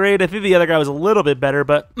combine grade. I think the other guy was a little bit better,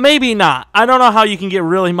 but maybe not. I don't know how you can get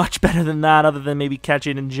really much better than that other than maybe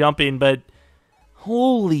catching and jumping, but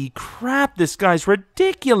holy crap, this guy's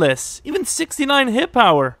ridiculous. Even 69 hit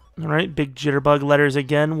power. All right, big jitterbug letters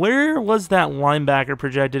again. Where was that linebacker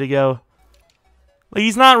projected to go? Like,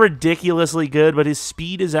 he's not ridiculously good, but his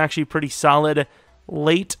speed is actually pretty solid.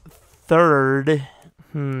 Late 3rd.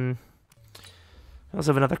 I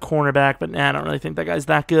also have another cornerback, but nah, I don't really think that guy's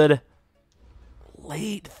that good.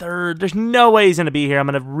 Late 3rd. There's no way he's going to be here. I'm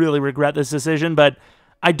going to really regret this decision, but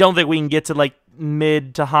I don't think we can get to, like,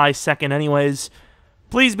 mid to high 2nd anyways.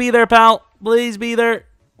 Please be there, pal. Please be there.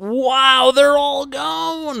 Wow, they're all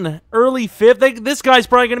gone. Early 5th. This guy's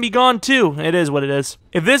probably going to be gone, too. It is what it is.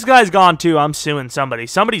 If this guy's gone, too, I'm suing somebody.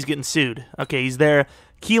 Somebody's getting sued. Okay, he's there.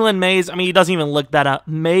 Keelan Mays. I mean, he doesn't even look that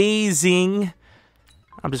amazing.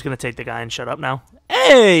 I'm just going to take the guy and shut up now.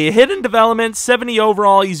 Hey, hidden development, 70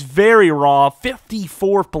 overall. He's very raw.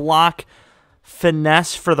 54 block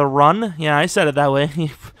finesse for the run. Yeah, I said it that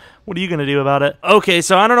way. What are you going to do about it? Okay,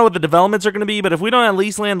 so I don't know what the developments are going to be, but if we don't at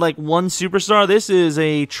least land like 1 superstar, this is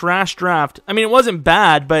a trash draft. I mean, it wasn't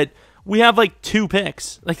bad, but we have like 2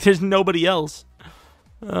 picks. Like, there's nobody else.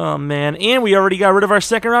 Oh, man. And we already got rid of our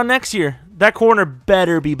 2nd round next year. That corner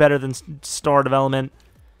better be better than star development.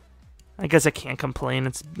 I guess I can't complain.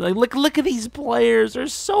 It's like, look at these players. They're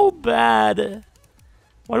so bad.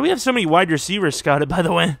 Why do we have so many wide receivers scouted, by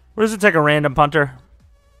the way? Where does it take a random punter?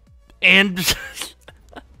 And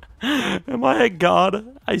am I a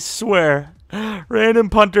god? I swear.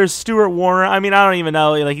 Random punter, Stuart Warner. I mean, I don't even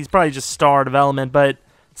know. Like, he's probably just star development, but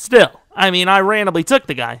still. I mean, I randomly took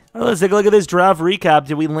the guy. All right, let's take a look at this draft recap.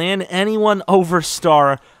 Did we land anyone over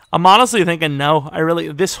star? I'm honestly thinking no.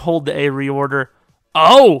 This hold to a reorder.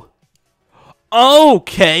 Oh!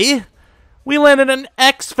 Okay. We landed an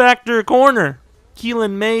X Factor corner.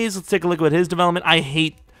 Keelan Mays. Let's take a look at his development. I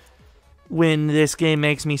hate when this game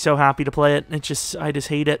makes me so happy to play it. I just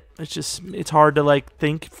hate it. It's hard to like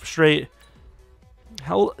think straight.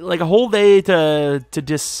 Like a whole day to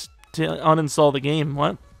uninstall the game.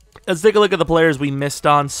 What? Let's take a look at the players we missed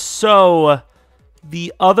on. So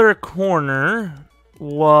the other corner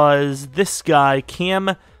was this guy,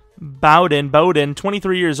 Cam Bowden,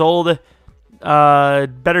 23 years old.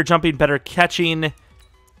 Better jumping, better catching.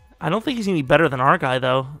 I don't think he's going to be better than our guy,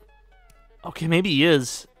 though. Okay, maybe he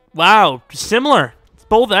is. Wow, similar. It's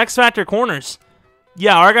both X Factor corners.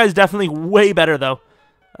 Yeah, our guy's definitely way better, though.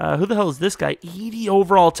 Who the hell is this guy? 80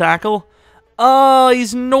 overall tackle. Oh,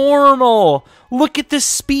 he's normal. Look at the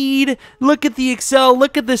speed. Look at the excel.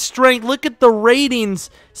 Look at the strength. Look at the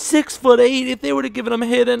ratings. 6'8". If they would have given him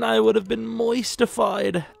hidden, I would have been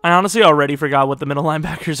moistified. I honestly already forgot what the middle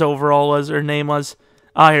linebacker's overall was, or name was.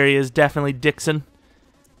 Oh, here he is. Definitely Dixon.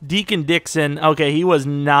 Deacon Dixon. Okay, he was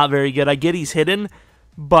not very good. I get he's hidden,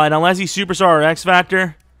 but unless he's Superstar or X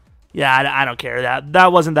Factor, yeah, I don't care.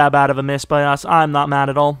 That wasn't that bad of a miss by us. I'm not mad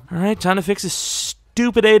at all. All right, time to fix this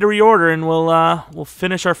stupid A to reorder, and we'll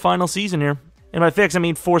finish our final season here. And by fix, I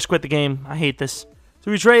mean force quit the game. I hate this. So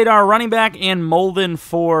we trade our running back and Molden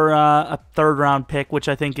for a third-round pick, which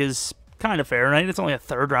I think is kind of fair, right? It's only a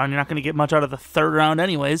third round. You're not going to get much out of the third round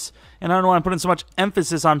anyways. And I don't want to put in so much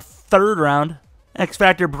emphasis on third round. X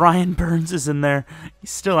Factor Brian Burns is in there.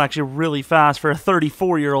 He's still actually really fast for a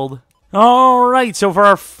 34-year-old. All right, so for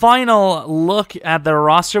our final look at the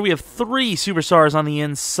roster, we have 3 superstars on the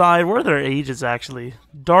inside. What are their ages, actually?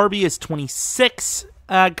 Darby is 26.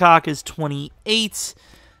 Adcock is 28.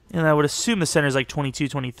 And I would assume the center is like 22,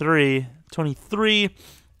 23. 23.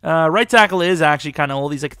 Right tackle is actually kind of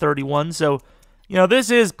old. He's like 31. So, you know,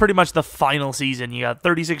 this is pretty much the final season. You got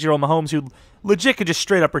 36-year-old Mahomes who legit could just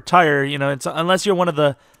straight up retire. You know, it's, unless you're one of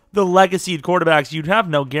the legacied quarterbacks, you'd have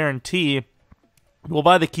no guarantee. We'll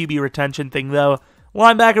buy the QB retention thing, though.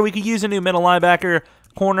 Linebacker, we could use a new middle linebacker.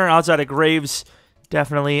 Corner outside of Graves.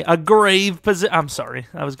 Definitely a grave position. I'm sorry.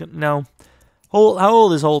 I was going to... No. How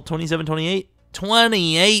old is Holt? 27, 28?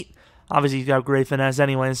 28. Obviously, he's got great finesse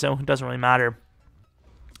anyway, so it doesn't really matter.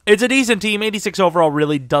 It's a decent team. 86 overall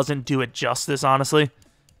really doesn't do it justice, honestly.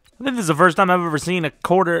 I think this is the first time I've ever seen a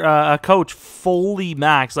coach fully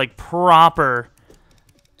max, like proper.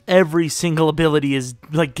 Every single ability is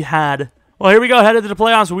like had. Well, here we go, headed to the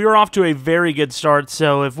playoffs. We were off to a very good start,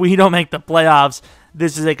 so if we don't make the playoffs,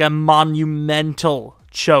 this is like a monumental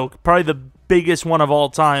choke. Probably the biggest one of all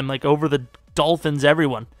time, like over the Dolphins,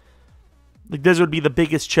 everyone. Like, this would be the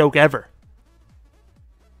biggest choke ever.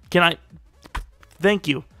 Can I... Thank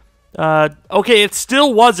you. Okay, it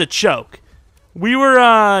still was a choke. We were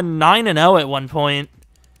 9-0 at one point.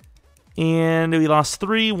 And we lost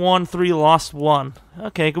 3, won 3, lost 1.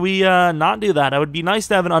 Okay, could we not do that? It would be nice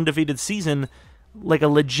to have an undefeated season, like a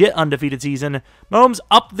legit undefeated season. Mahomes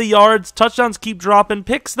up the yards. Touchdowns keep dropping.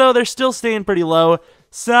 Picks, though, they're still staying pretty low.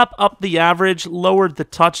 Sapp up the average, lowered the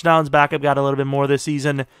touchdowns. Backup got a little bit more this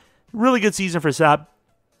season. Really good season for Sapp.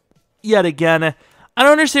 Yet again, I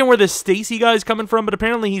don't understand where this Stacy guy is coming from, but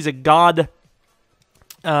apparently he's a god.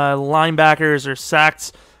 Linebackers or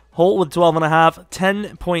sacks. Holt with 12.5,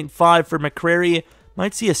 10.5 for McCrary.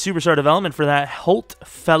 Might see a superstar development for that Holt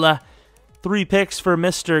fella. 3 picks for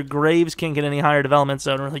Mr. Graves. Can't get any higher development,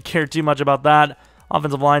 so I don't really care too much about that.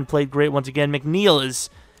 Offensive line played great once again. McNeil is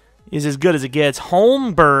as good as it gets.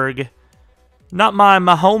 Holmberg. Not my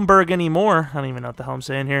Mahomeberg anymore. I don't even know what the hell I'm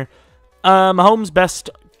saying here. Mahomes' best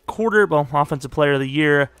offensive player of the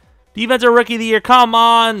year. Defensive rookie of the year. Come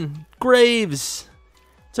on, Graves.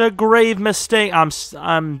 It's a grave mistake. I'm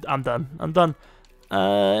done. I'm done.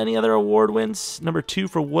 Any other award wins? Number 2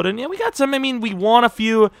 for Wooden. Yeah, we got some. I mean, we won a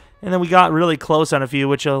few, and then we got really close on a few,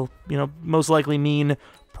 which will, you know, most likely mean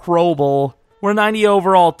Pro Bowl. We're 90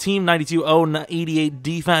 overall team, 92-0, 88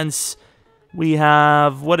 defense. We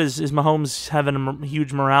have, what is Mahomes having a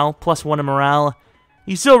huge morale? +1 in morale.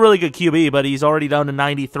 He's still a really good QB, but he's already down to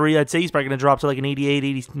 93. I'd say he's probably going to drop to like an 88,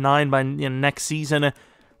 89 by next season.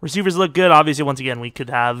 Receivers look good. Obviously, once again, we could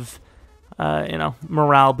have,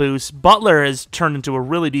 morale boost. Butler has turned into a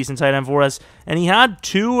really decent tight end for us, and he had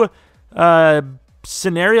 2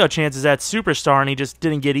 scenario chances at Superstar, and he just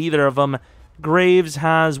didn't get either of them. Graves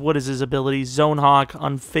has, what is his ability? Zone Hawk,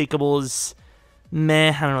 Unfakeables,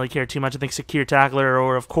 meh, I don't really care too much. I think Secure Tackler,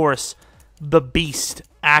 or of course, the Beast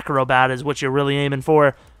Acrobat is what you're really aiming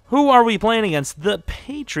for. Who are we playing against? The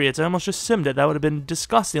Patriots. I almost just simmed it. That would have been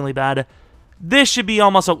disgustingly bad. This should be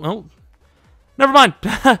almost a... Oh, never mind.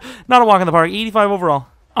 Not a walk in the park. 85 overall.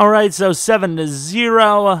 All right, so 7-0.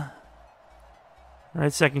 All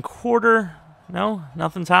right, second quarter. No,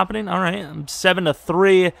 nothing's happening. All right,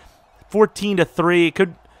 7-3. 14-3.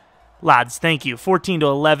 Could... Lads, thank you.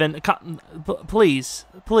 14-11. Please.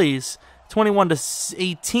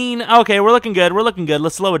 21-18. Okay, we're looking good.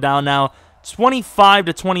 Let's slow it down now.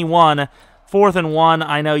 25-21. 4th and 1.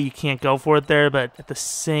 I know you can't go for it there, but at the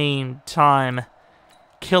same time,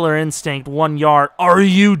 killer instinct, 1 yard. Are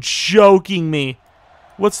you joking me?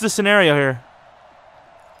 What's the scenario here?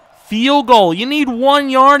 Field goal. You need 1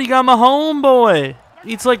 yard. You got my homeboy.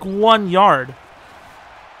 It's like 1 yard.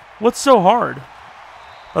 What's so hard?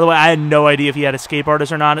 By the way, I had no idea if he had escape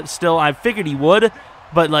artist or not. Still, I figured he would,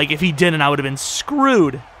 but like if he didn't, I would have been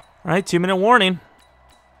screwed. All right, 2-minute warning.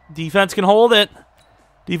 Defense can hold it.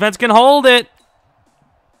 Defense can hold it.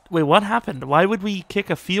 Wait, what happened? Why would we kick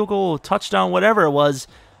a field goal, touchdown, whatever it was?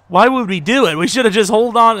 Why would we do it? We should have just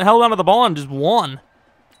held on to the ball and just won.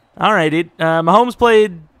 All right, Mahomes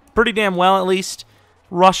played pretty damn well at least.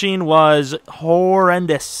 Rushing was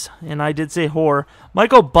horrendous, and I did say whore.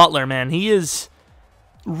 Michael Butler, man, he is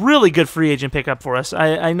really good free agent pickup for us.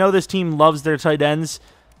 I know this team loves their tight ends,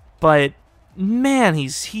 but man,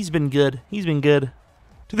 he's been good. He's been good.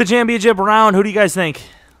 To the championship round, who do you guys think?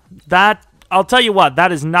 I'll tell you what,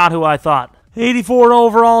 that is not who I thought. 84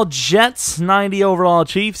 overall Jets, 90 overall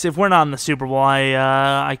Chiefs. If we're not in the Super Bowl,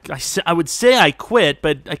 I would say I quit,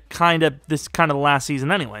 but this kind of the last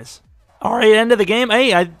season anyways. All right, end of the game.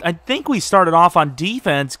 Hey, I think we started off on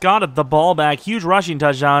defense, got the ball back, huge rushing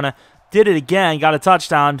touchdown, did it again, got a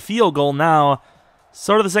touchdown, field goal now.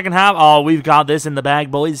 Start of the second half. Oh, we've got this in the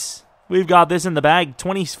bag, boys. We've got this in the bag.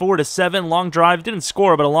 24-7, long drive. Didn't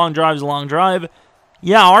score, but a long drive is a long drive.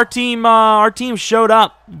 Yeah, our team showed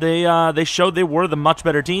up. They showed they were the much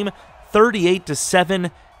better team.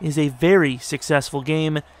 38-7 is a very successful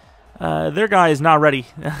game. Their guy is not ready.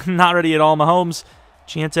 Not ready at all. Mahomes,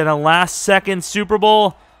 chance at a last-second Super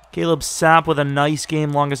Bowl. Caleb Sapp with a nice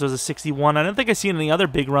game. Longest was a 61. I don't think I've seen any other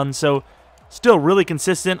big runs, so still really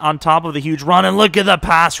consistent on top of the huge run. And look at the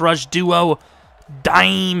pass rush duo.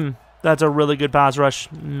 Dime. That's a really good pass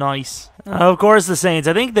rush. Nice. Of course, the Saints.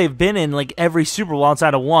 I think they've been in like every Super Bowl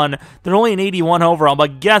outside of one. They're only an 81 overall,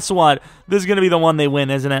 but guess what? This is going to be the one they win,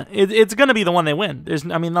 isn't it? It's going to be the one they win.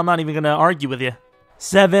 I'm not even going to argue with you.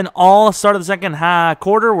 7 all. Start of the second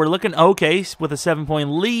quarter. We're looking okay with a 7-point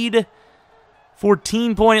lead.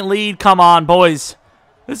 14-point lead. Come on, boys.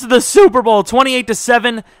 This is the Super Bowl.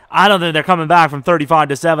 28-7. I don't think they're coming back from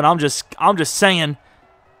 35-7. I'm just saying.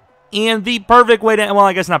 And the perfect way to, well,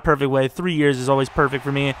 I guess not perfect way. 3 years is always perfect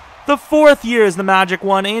for me. The 4th year is the magic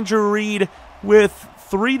one. Andrew Reid with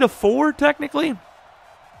 3-4, technically.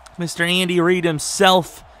 Mr. Andy Reid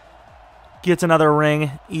himself gets another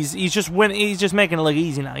ring. He's just winning. He's just making it look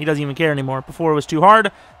easy now. He doesn't even care anymore. Before it was too hard.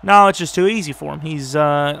 Now it's just too easy for him. He's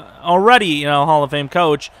already, Hall of Fame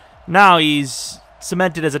coach. Now he's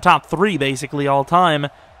cemented as a top 3 basically all time.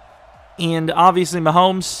 And obviously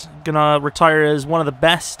Mahomes gonna retire as one of the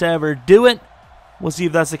best to ever do it. We'll see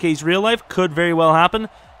if that's the case real life. Could very well happen.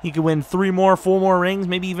 He could win 3 more, 4 more rings,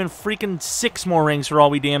 maybe even freaking 6 more rings for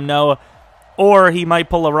all we damn know. Or he might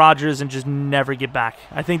pull a Rodgers and just never get back.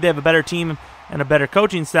 I think they have a better team and a better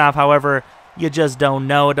coaching staff. However, you just don't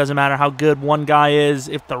know. It doesn't matter how good one guy is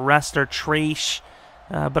if the rest are trash.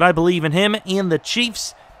 But I believe in him and the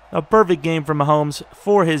Chiefs. A perfect game for Mahomes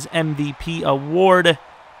for his MVP award.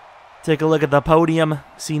 Take a look at the podium.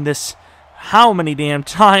 Seen this how many damn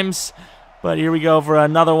times. But here we go for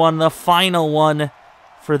another one. The final one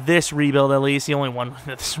for this rebuild, at least. The only one for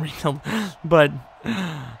this rebuild. But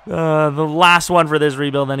the last one for this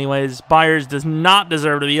rebuild, anyways. Byers does not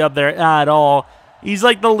deserve to be up there at all. He's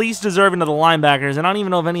like the least deserving of the linebackers. And I don't even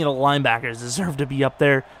know if any of the linebackers deserve to be up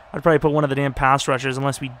there. I'd probably put one of the damn pass rushers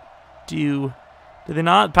unless we do. Do they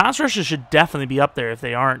not? Pass rushers should definitely be up there if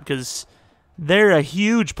they aren't. Because they're a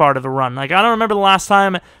huge part of the run. Like, I don't remember the last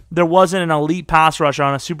time there wasn't an elite pass rusher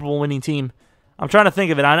on a Super Bowl winning team. I'm trying to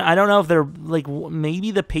think of it. I don't know if they're, like,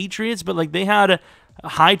 maybe the Patriots, but, like, they had a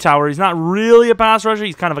Hightower. He's not really a pass rusher.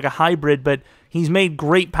 He's kind of like a hybrid, but he's made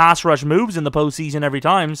great pass rush moves in the postseason every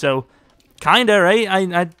time, so kind of, right?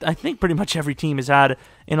 I think pretty much every team has had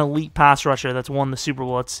an elite pass rusher that's won the Super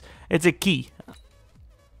Bowl. It's a key.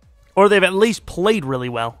 Or they've at least played really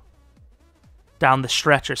well down the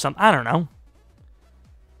stretch or something. I don't know.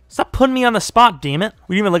 Stop putting me on the spot, damn it.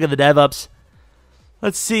 We didn't even look at the dev-ups.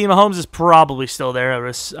 Let's see. Mahomes is probably still there,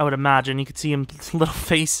 I would imagine. You could see him, little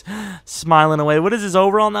face, smiling away. What is his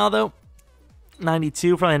overall now, though?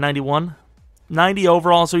 92, probably 91. 90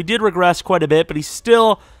 overall, so he did regress quite a bit, but he's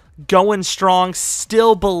still going strong,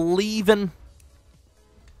 still believing.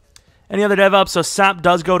 Any other dev-ups? So Sapp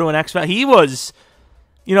does go to an X-Factor. He was,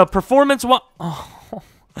 performance-wise. Oh,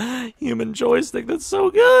 human joystick, that's so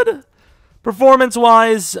good.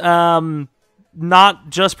 Performance-wise, not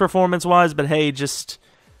just performance-wise, but hey, just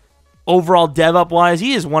overall dev-up-wise,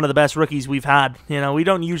 he is one of the best rookies we've had. We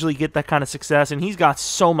don't usually get that kind of success, and he's got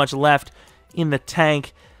so much left in the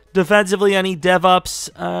tank. Defensively, any dev-ups?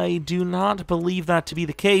 I do not believe that to be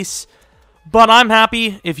the case, but I'm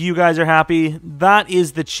happy if you guys are happy. That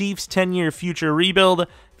is the Chiefs' 10-year future rebuild.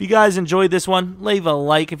 If you guys enjoyed this one, leave a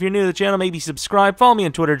like. If you're new to the channel, maybe subscribe. Follow me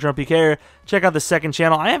on Twitter, Jeromepkr. Check out the second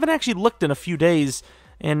channel. I haven't actually looked in a few days,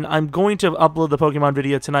 and I'm going to upload the Pokemon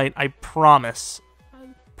video tonight. I promise.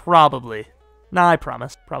 Probably. Nah, I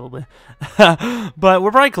promise, probably. But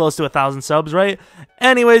we're probably close to 1,000 subs, right?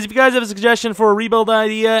 Anyways, if you guys have a suggestion for a rebuild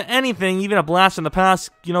idea, anything, even a blast from the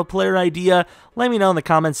past, you know, player idea, let me know in the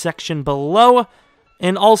comments section below.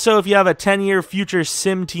 And also, if you have a 10-year future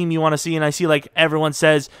sim team you want to see, and I see, like, everyone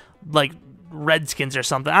says, like, Redskins or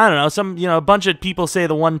something. I don't know, a bunch of people say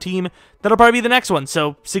the one team, that'll probably be the next one,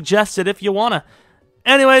 so suggest it if you wanna.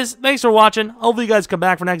 Anyways, thanks for watching. Hopefully you guys come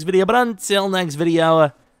back for next video, but until next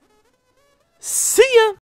video,